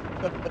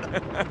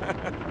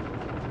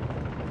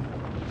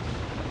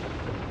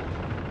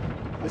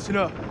 Listen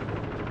up.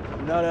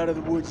 We're not out of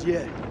the woods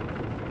yet.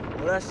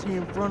 What I see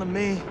in front of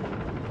me,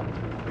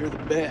 you're the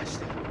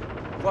best.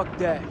 Fuck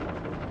that.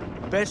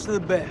 Best of the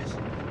best.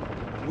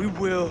 We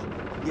will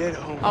get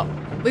home. Oh,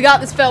 we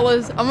got this,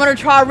 fellas. I'm gonna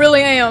try. I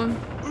really am.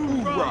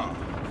 Hoorah!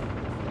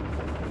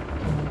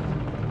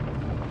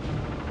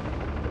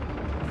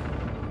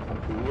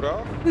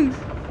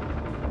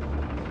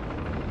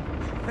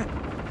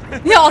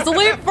 Yeah,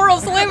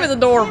 Salim is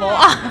adorable.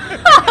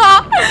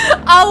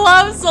 I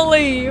love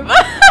Salim.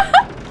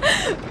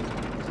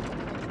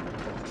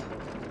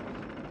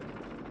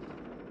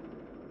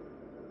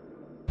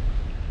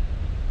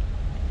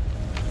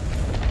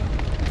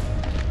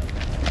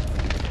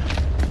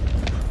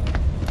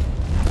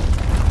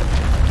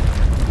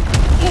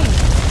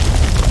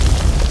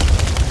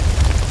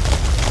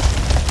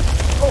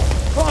 Oh,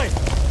 fine.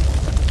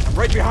 I'm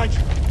right behind you.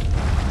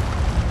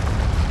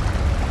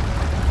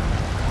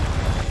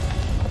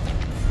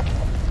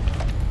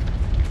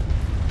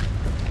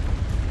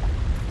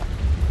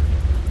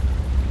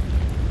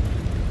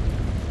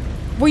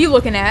 What are you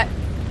looking at?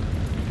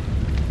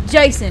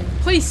 Jason,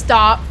 please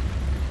stop.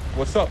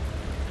 What's up?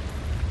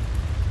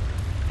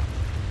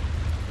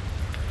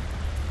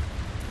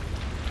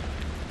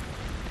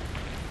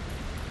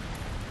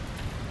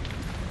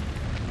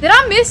 Did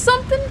I miss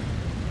something?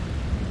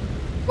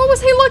 What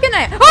was he looking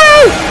at?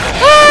 Oh!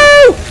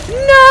 Oh!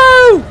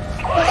 No!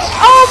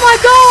 Oh my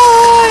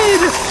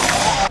god!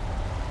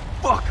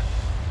 Fuck!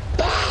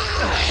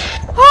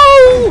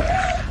 Oh!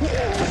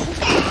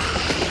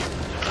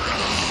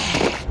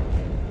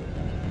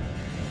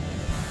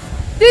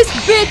 This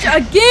bitch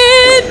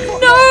again!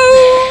 No!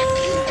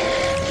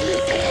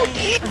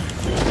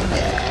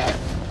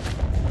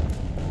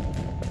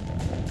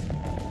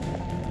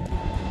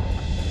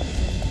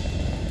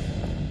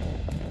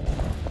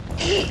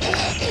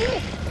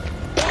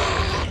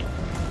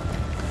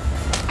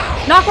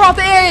 Knock her off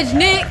the edge,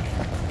 Nick!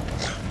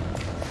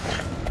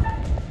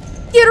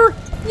 Get her!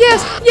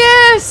 Yes!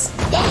 Yes!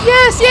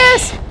 Yes!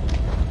 Yes!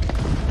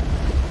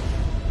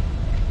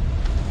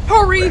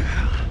 Hurry!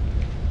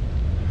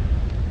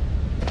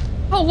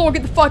 Oh Lord,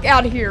 get the fuck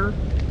out of here.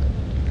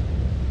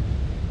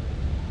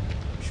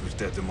 She was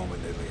dead the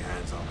moment they laid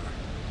hands on her.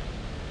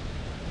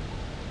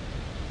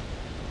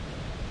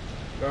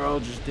 Girl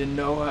just didn't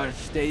know how to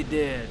stay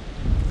dead.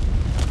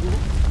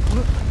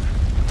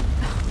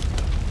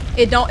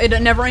 It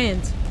never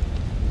ends.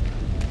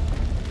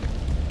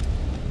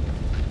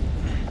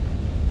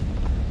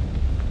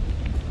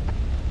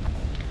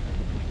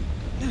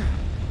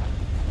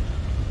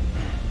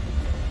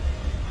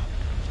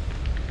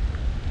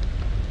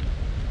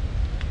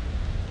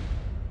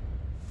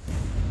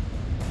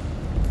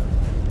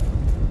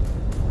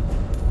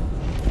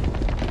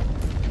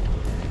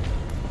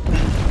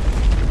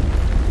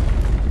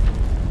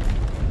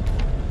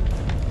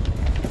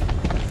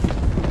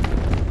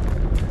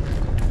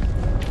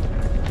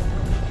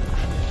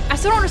 I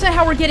still don't understand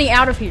how we're getting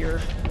out of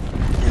here.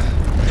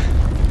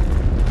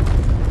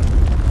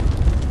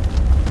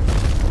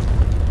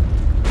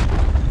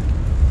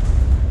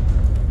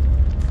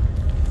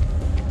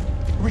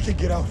 We can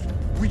get out.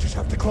 We just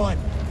have to climb.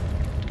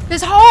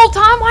 This whole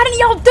time, why didn't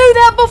y'all do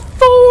that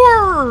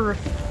before?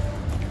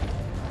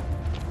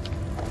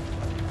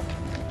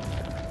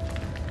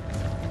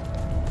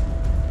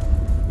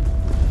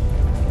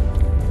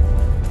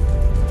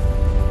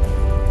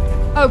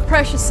 Oh,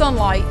 precious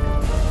sunlight.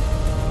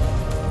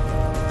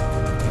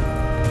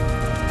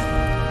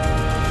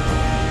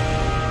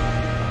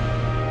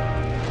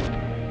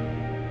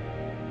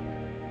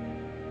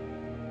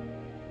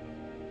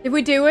 Did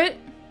we do it?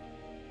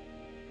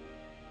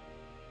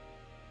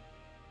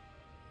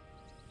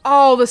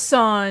 Oh, the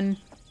sun.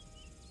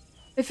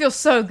 It feels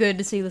so good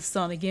to see the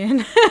sun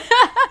again.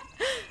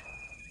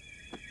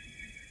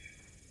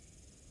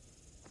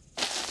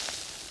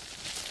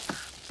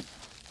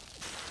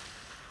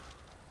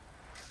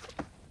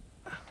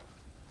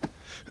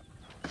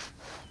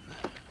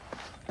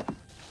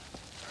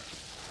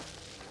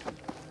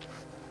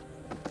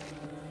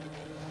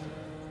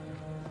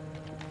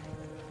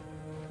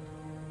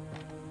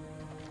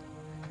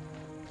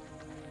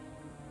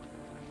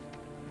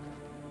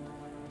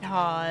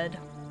 God.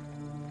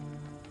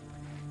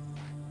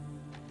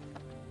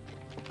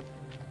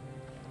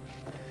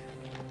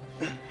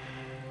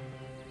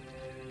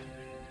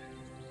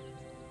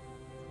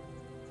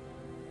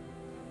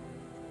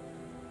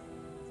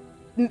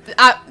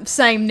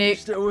 Same, Nick.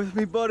 Still with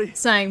me, buddy?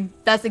 Same.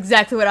 That's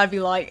exactly what I'd be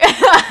like.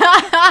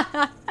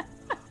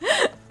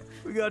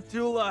 We got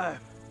 2 alive.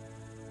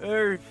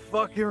 They're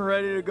fucking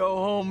ready to go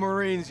home.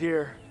 Marines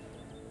here.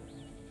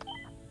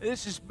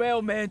 This is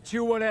Mailman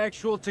 2-1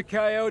 actual to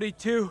Coyote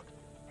 2.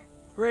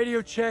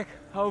 Radio check,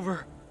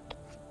 over.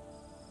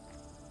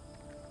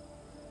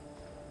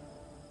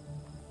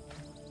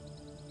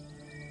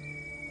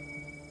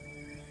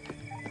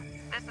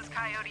 This is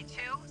Coyote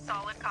 2,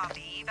 solid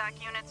copy.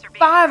 Evac units are being...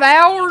 5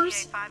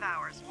 hours? 5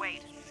 hours.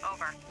 Wait,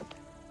 over.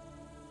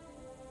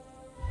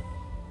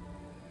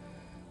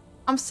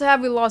 I'm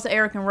sad we lost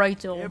Eric and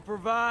Rachel.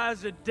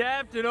 Improvise,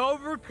 adapt, and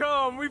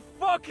overcome. We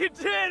fucking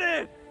did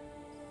it!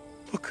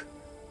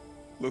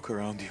 Look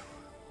around you.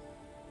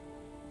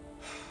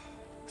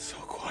 So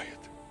quiet.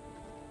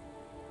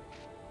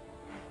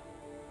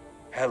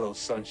 Hello,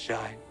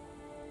 sunshine.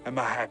 Am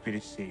I happy to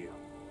see you?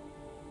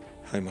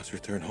 I must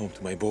return home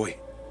to my boy.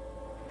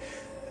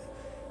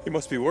 He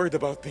must be worried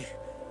about me.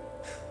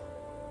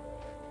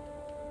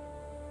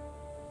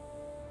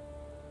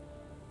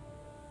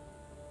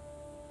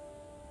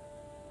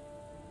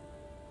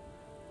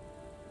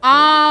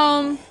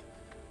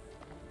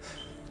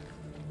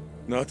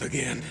 Not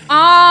again.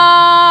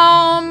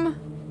 Oh!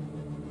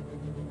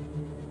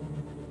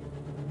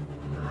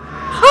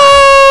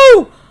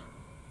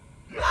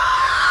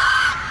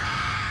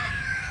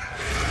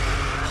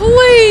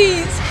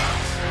 Please!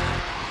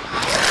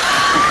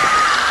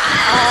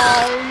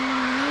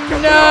 Oh,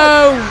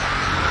 no!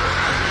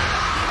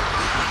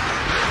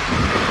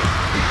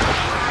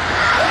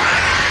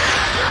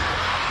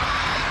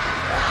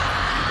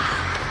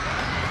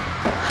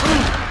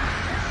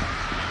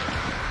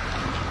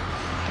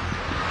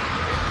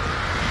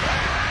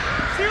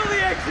 Seal the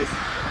exits!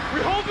 We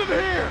hold them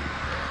here!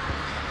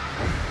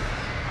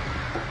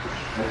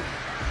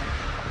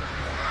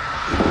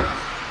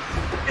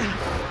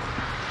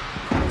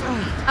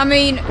 I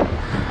mean,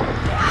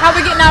 how are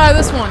we getting out of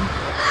this one?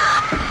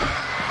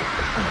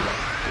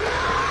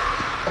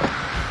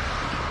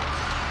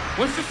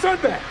 What's the sun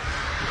back?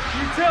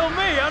 You tell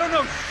me, I don't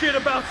know shit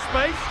about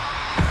space.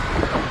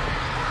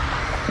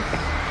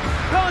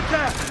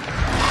 Contact!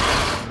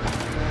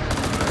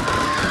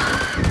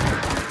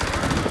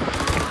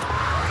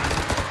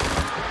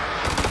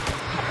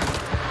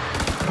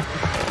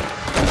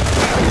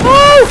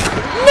 Oh!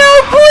 No,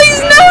 please!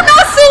 No,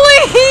 not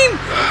Salim!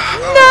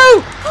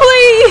 No,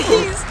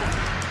 please!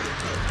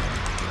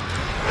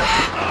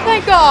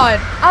 Thank God.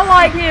 I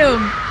like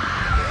him.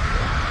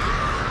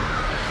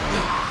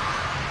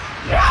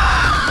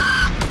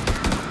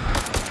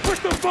 What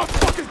the fuck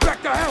is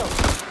back to hell?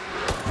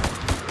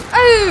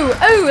 Oh,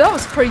 oh, that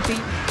was creepy.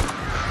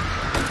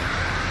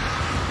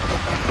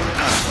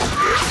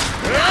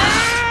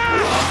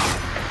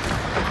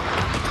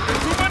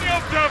 There's too many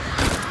of them!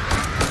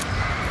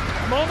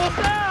 I'm almost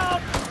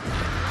out!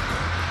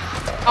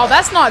 Oh,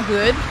 that's not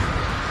good.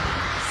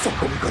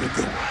 Fuck are we gonna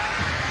do?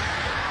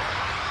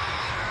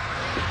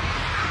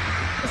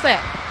 What's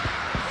that?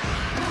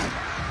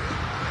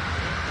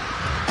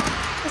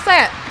 What's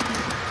that?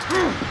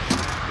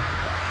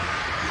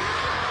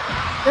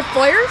 The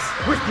flares?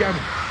 Whiskey ammo.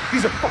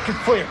 These are fucking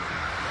flares.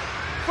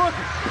 Fuck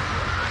it!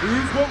 We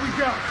use what we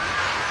got.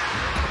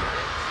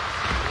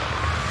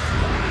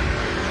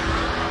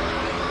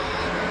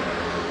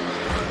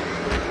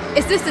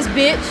 Is this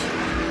bitch?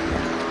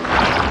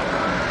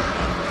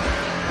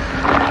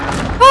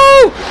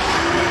 Oh!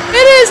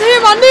 It is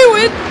him! I knew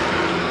it!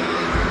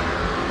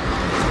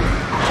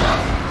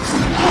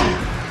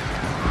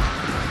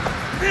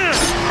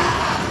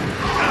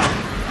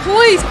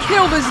 Please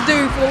kill this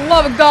dude for the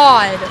love of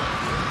God!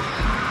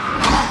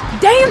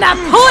 Damn that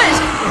punch!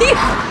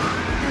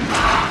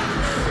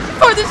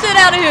 Pour the shit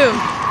out of him!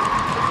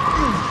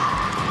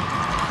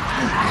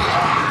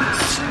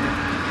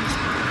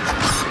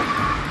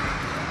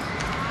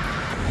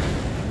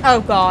 Oh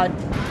God.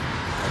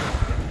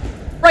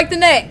 Break the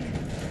neck!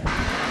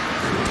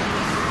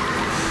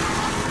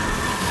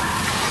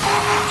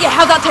 Yeah,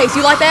 how's that taste?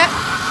 You like that?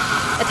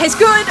 That tastes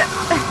good!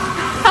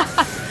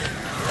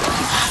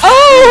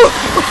 Oh!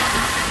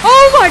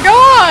 Oh my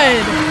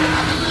God!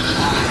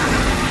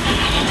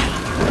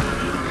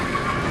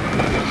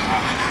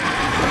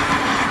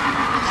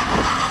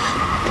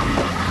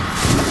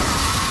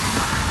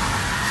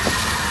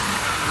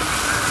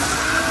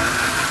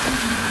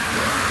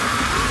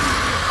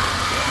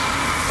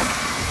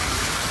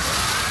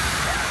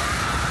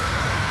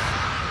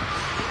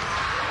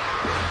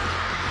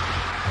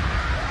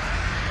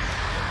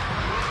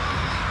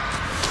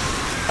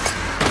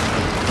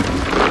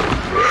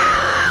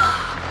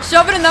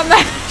 Shove it in that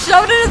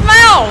shove it in his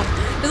mouth!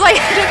 Just like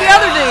he did the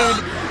other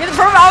dude. He had the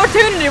perfect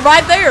opportunity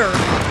right there.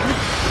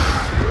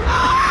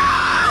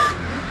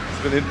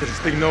 It's been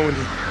interesting knowing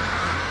you.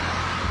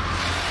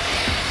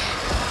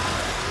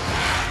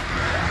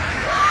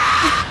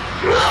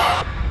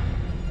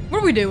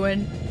 are we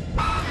doing?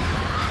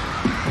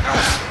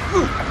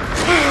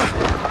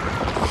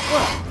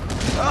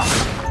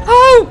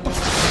 Oh!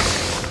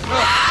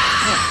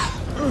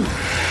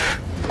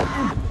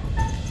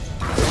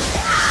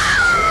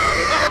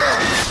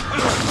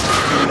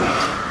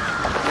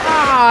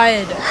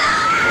 God.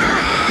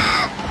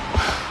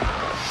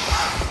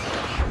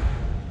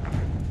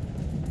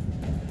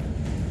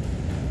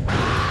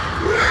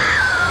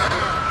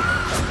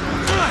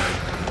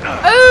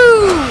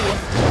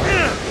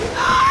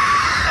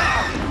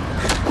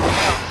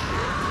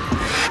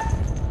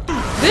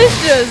 This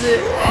does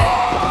it.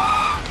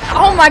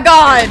 Oh my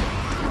god.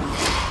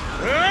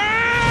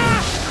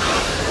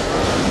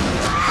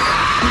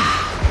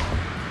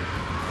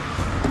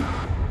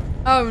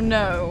 Oh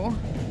no.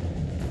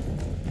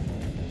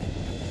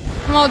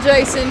 Come on,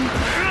 Jason. Ooh,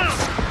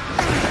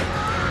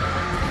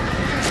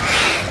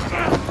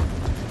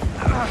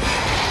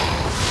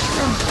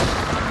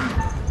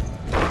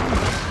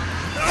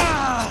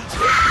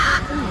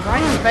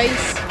 right in the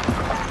face.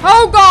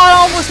 Oh god, I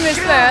almost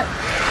missed that.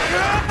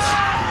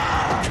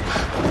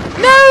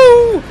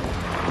 No!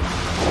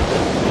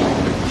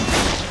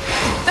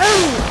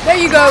 Oh, there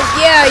you go.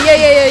 Yeah.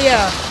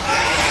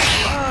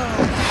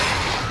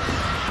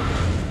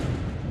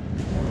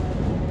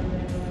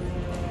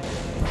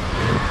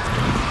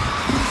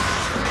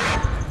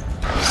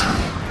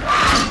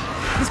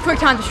 This quick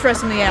time is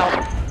stressing me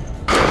out.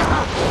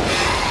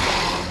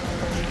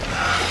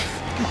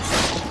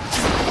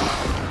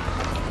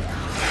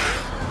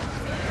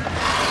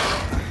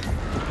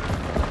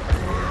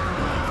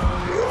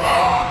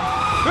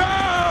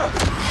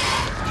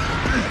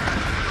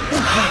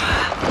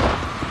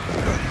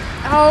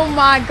 Oh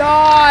my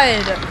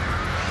god!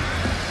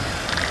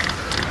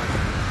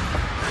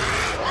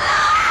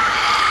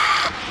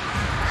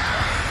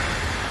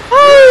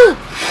 Oh!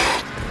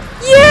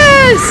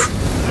 Yes!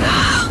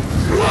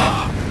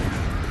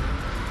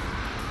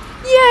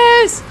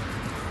 Yes!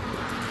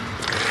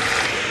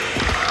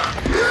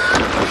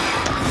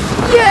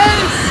 Yes!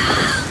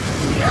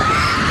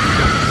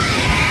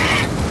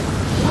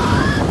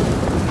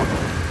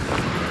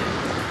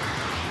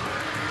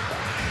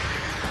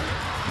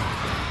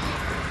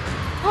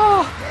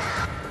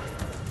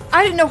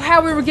 I didn't know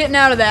how we were getting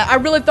out of that. I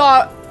really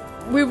thought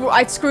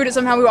I screwed it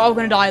somehow. We were all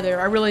gonna die there.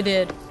 I really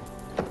did.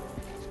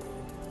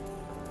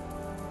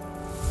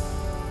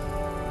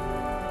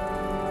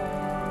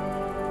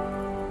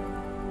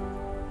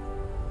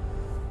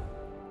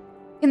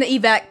 Can the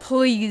evac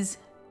please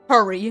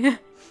hurry?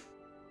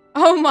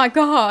 Oh my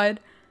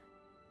god.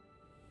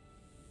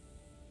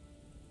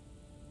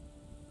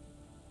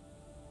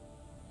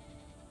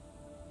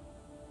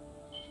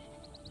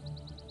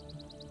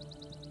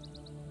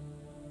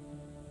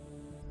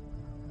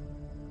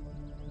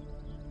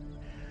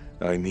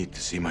 I need to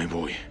see my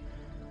boy.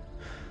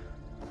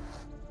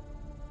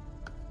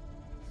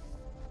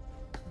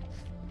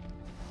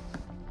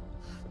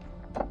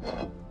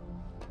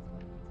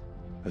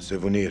 A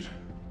souvenir.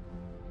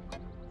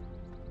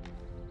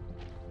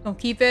 Don't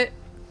keep it?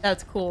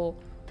 That's cool.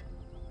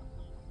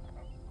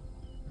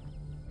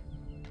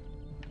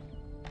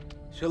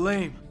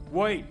 Salim,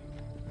 wait.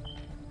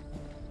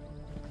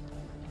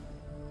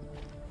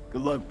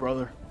 Good luck,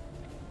 brother.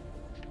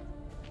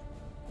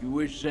 You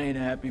wish Zane a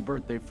happy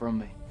birthday from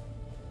me.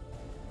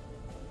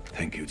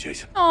 Thank you,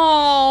 Jason.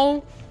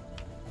 Oh,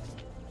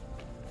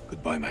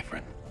 Goodbye, my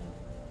friend.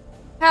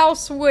 how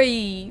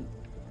sweet.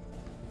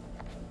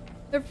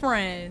 They're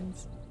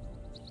friends.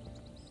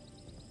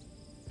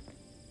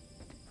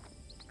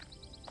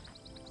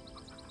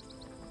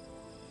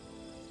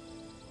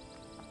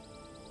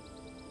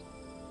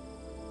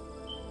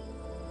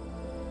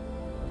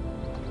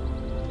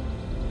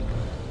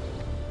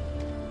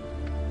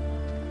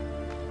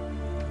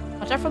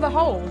 Watch out for the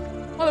hole.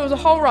 Oh, there was a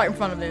hole right in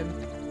front of him.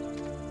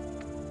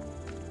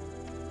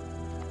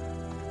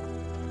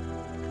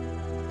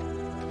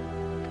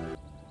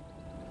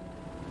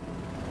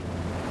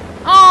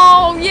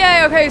 Oh,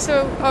 yay, okay,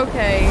 so,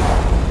 okay.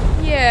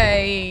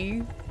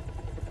 Yay.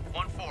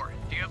 1-4,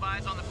 do you have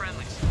eyes on the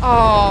friendlies?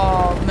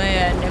 Oh,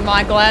 man, am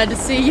I glad to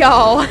see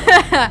y'all.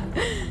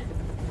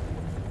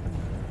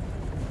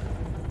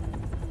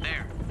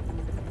 There.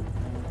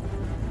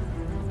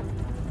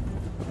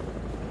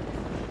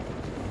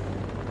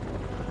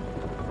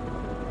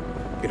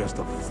 Get us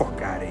the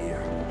fuck out of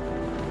here.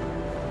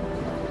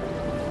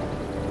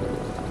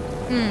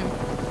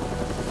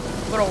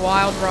 What a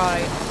wild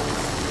ride.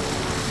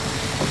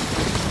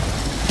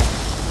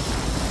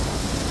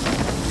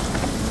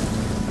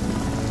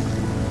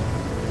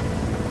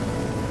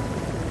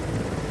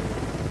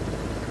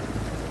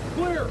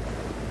 Clear!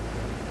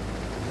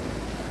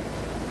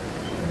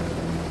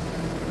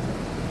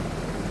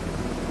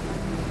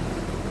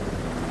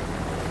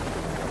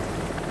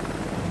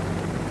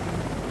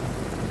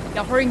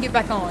 Y'all hurry and get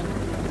back on.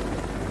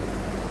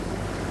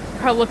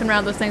 Probably looking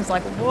around those things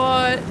like,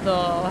 what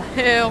the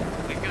hell?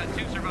 We've got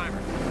 2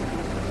 survivors.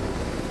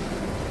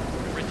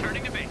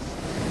 Returning to base.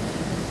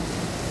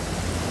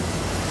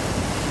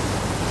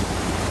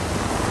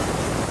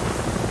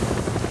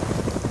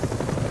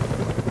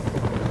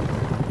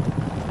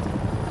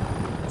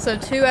 so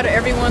 2 out of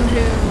everyone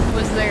who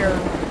was there.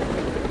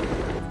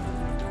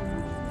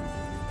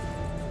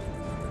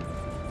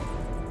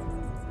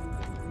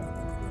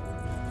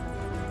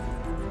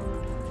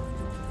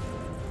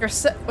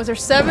 Was there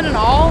 7 in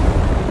all?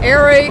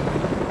 Eric,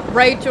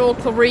 Rachel,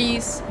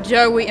 Clarice,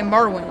 Joey, and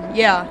Merwin.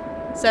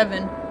 Yeah,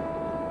 7.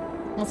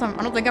 Unless I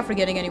don't think I'm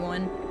forgetting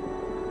anyone.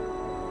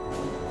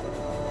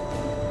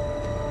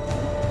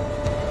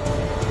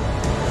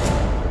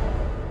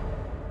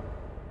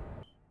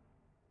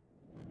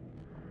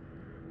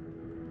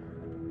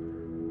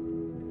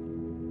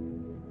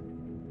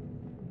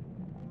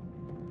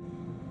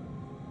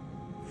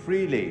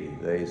 Freely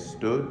they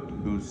stood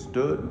who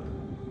stood,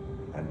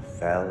 and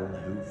fell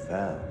who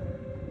fell.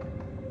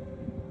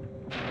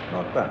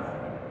 Not bad.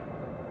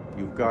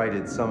 You've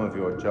guided some of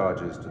your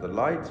charges to the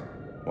light,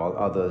 while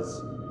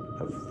others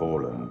have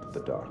fallen to the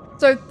darkness.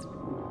 So,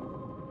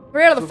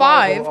 3 out of the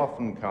 5. Survival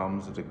often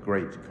comes at a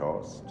great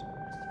cost.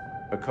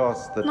 A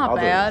cost that Not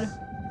others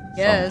bad.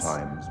 Yes.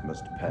 sometimes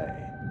must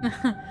pay.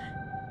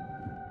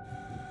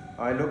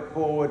 I look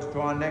forward to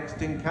our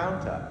next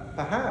encounter.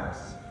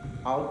 Perhaps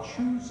I'll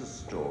choose a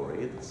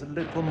story that's a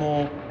little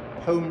more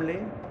homely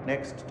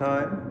next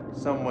time.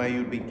 Somewhere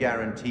you'll be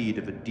guaranteed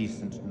of a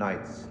decent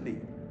night's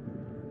sleep.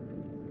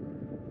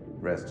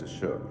 Rest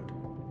assured,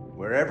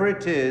 wherever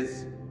it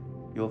is,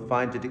 you'll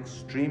find it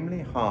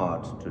extremely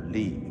hard to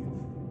leave.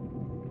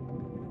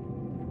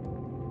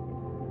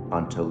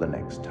 Until the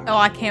next time. Oh,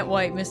 I can't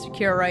wait, Mr.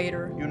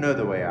 Curator. You know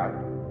the way out.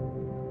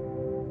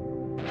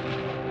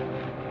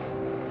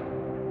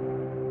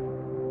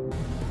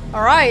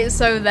 Alright,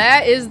 so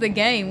that is the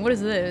game. What is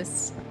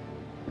this?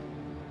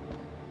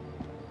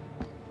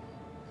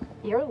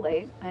 You're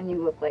late, and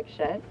you look like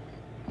shit.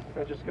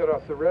 I just got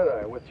off the red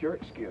eye. What's your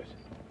excuse?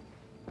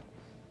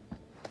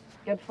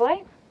 Good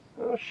flight?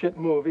 Oh, shit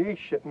movie,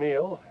 shit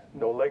meal,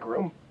 no leg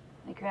room.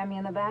 They cram you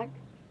in the back?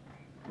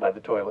 By the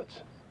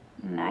toilets.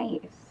 Nice.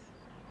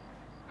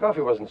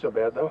 Coffee wasn't so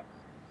bad, though.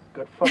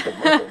 Good fucking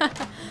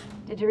muffins.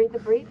 Did you read the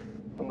brief?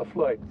 On the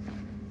flight.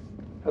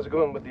 How's it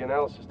going with the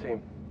analysis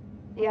team?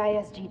 The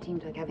ISG team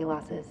took heavy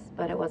losses,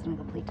 but it wasn't a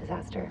complete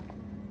disaster.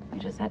 We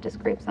just had to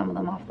scrape some of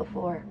them off the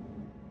floor.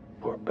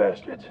 Poor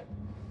bastards.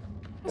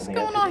 What's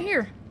going on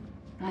here?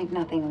 Like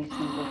nothing we've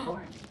seen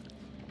before.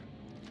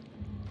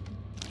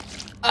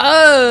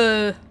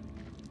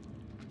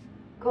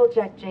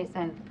 Kolchak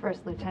Jason,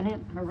 First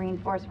Lieutenant, Marine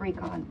Force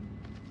Recon.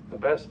 The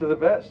best of the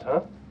best,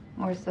 huh?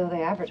 Or so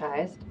they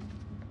advertised.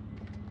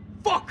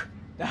 Fuck!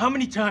 Now how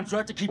many times do I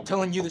have to keep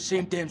telling you the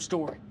same damn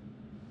story?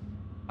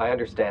 I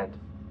understand.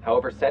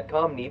 However,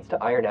 CENTCOM needs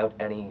to iron out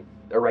any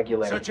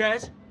irregularities. Such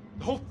as?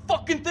 The whole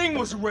fucking thing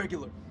was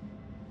irregular.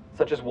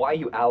 Such as why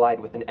you allied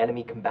with an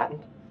enemy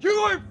combatant? You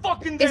weren't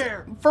fucking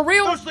there! For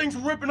real? Those things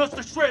were ripping us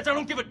to shreds. I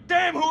don't give a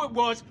damn who it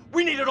was.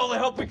 We needed all the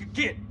help we could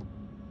get.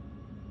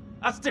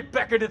 I stepped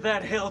back into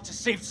that hell to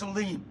save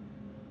Salim.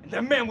 And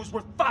that man was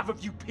worth 5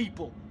 of you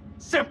people.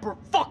 Semper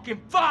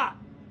fucking 5!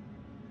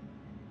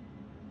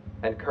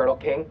 And Colonel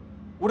King?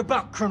 What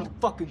about Colonel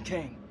fucking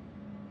King?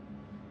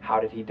 How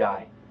did he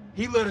die?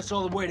 He led us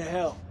all the way to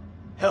hell.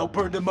 Hell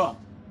burned him up.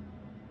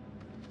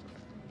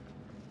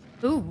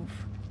 Ooh.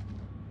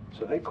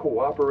 So they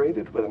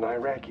cooperated with an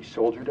Iraqi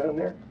soldier down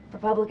there?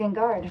 Republican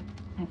Guard,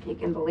 if you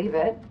can believe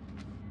it.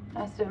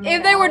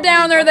 If they were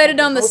down there, they'd have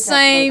done the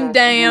same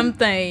damn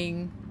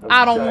thing.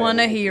 I don't want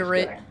to hear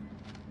it.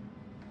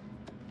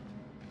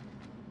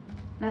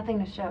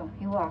 Nothing to show.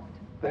 He walked.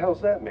 The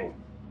hell's that mean?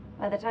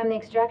 By the time the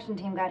extraction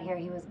team got here,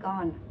 he was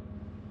gone.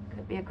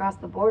 Could be across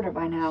the border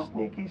by now.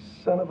 Sneaky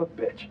son of a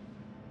bitch.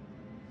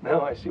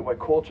 Now I see why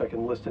Kolchak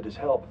enlisted his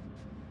help.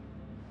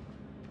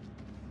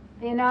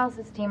 The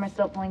analysis team are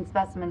still pulling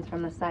specimens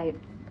from the site.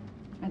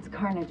 It's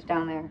carnage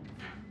down there.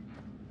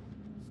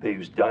 They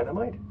used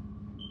dynamite?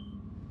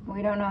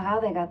 We don't know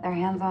how they got their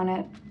hands on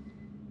it.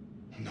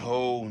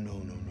 No,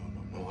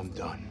 I'm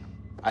done.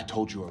 I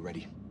told you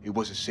already. It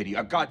was a city,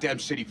 a goddamn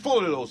city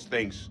full of those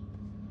things.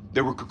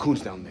 There were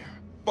cocoons down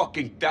there.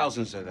 Fucking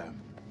thousands of them.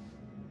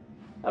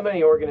 How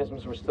many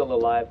organisms were still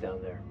alive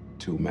down there?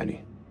 Too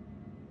many.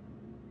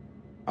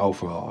 Oh,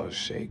 for Allah's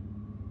sake.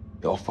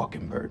 They all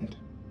fucking burned.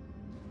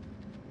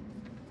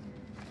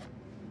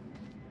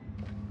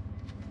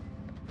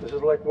 This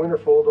is like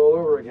Winterfold all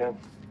over again.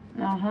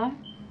 Uh-huh.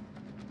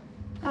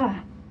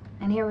 Ah,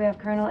 and here we have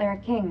Colonel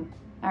Eric King,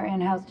 our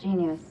in-house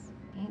genius.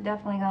 He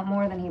definitely got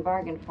more than he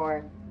bargained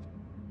for.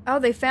 Oh,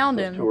 they found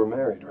him. Those two were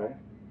married, right?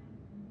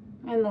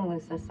 In the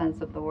loosest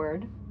sense of the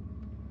word.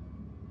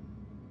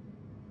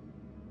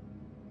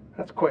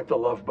 That's quite the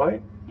love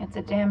bite. It's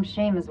a damn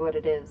shame is what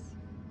it is.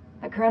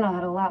 The Colonel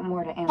had a lot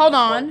more to answer. Hold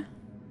on.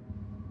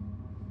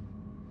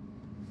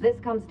 This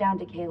comes down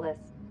to Kalis.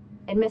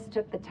 It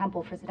mistook the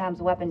temple for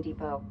Saddam's weapon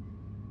depot.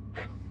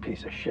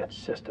 Piece of shit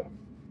system.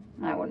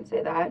 I wouldn't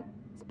say that.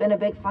 It's been a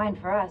big find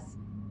for us.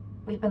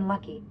 We've been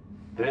lucky.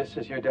 This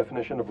is your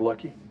definition of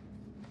lucky?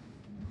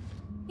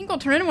 He ain't gonna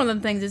turn into one of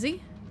them things, is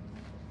he?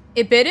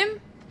 It bit him?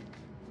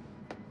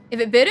 If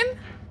it bit him?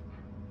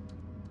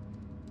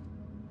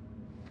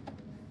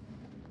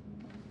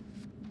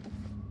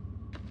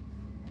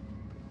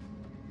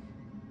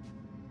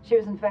 She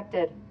was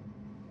infected.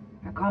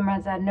 Her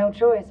comrades had no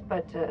choice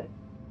but to...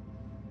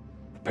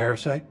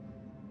 Parasite?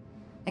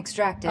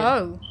 extract it.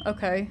 Oh,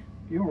 okay.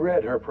 You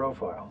read her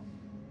profile.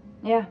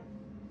 Yeah.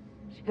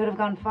 She could have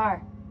gone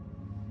far.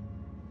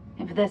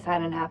 If this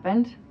hadn't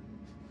happened.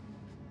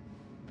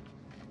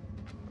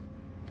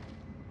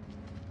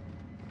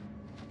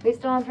 We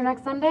still on for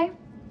next Sunday?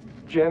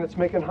 Janet's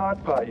making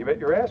hot pot. You bet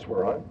your ass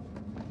we're on.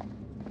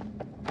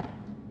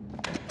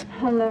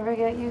 I'll never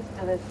get used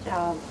to this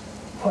job.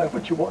 Why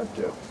would you want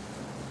to?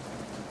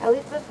 At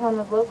least this one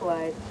was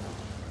localized.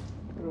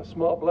 You know,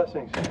 small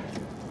blessings.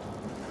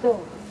 So,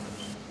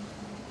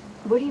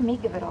 what do you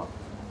make of it all?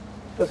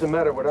 Doesn't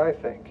matter what I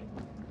think.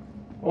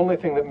 Only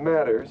thing that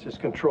matters is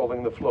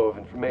controlling the flow of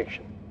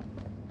information.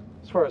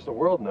 As far as the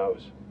world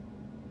knows,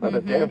 not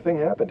a damn thing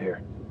happened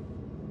here.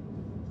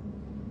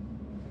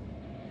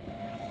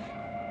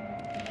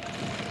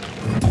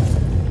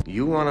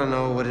 You want to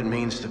know what it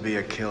means to be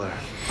a killer?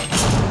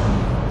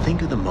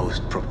 Think of the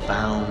most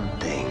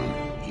profound thing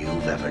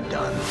you've ever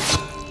done.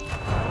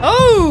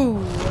 Oh!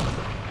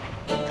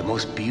 The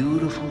most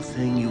beautiful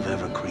thing you've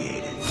ever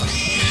created.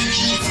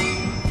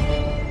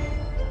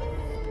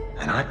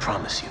 And I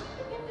promise you,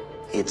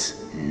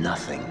 it's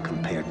nothing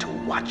compared to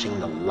watching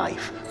the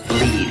life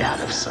bleed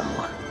out of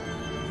someone.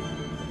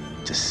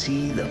 To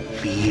see the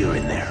fear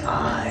in their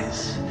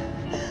eyes.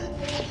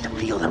 To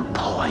feel them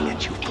pawing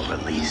at you for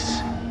release.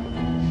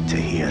 To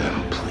hear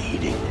them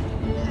pleading,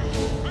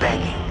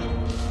 begging.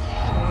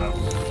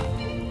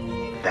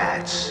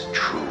 That's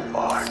true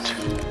art.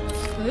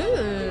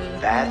 Ooh.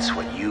 That's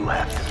what you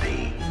have to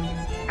be,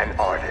 an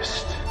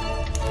artist.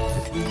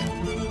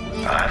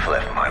 I've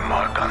left my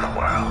mark on the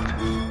world.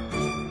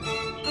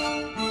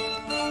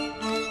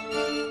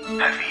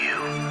 Have you?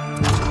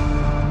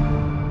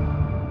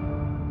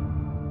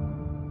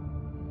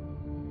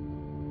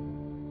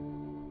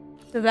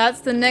 So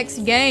that's the next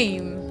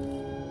game.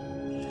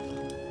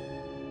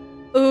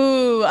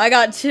 Ooh, I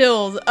got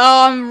chills.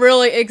 Oh, I'm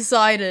really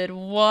excited.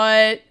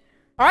 What?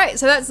 Alright,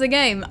 so that's the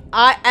game.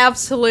 I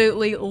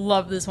absolutely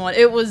love this one.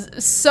 It was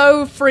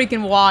so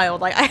freaking wild.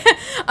 Like,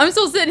 I'm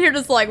still sitting here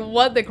just like,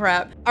 what the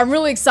crap? I'm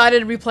really excited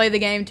to replay the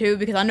game too,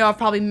 because I know I've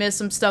probably missed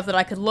some stuff that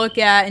I could look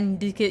at and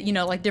get, you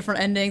know, like different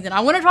endings. And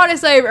I want to try to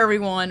save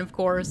everyone, of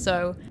course.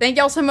 So, thank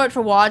y'all so much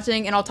for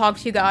watching, and I'll talk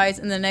to you guys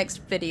in the next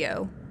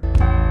video.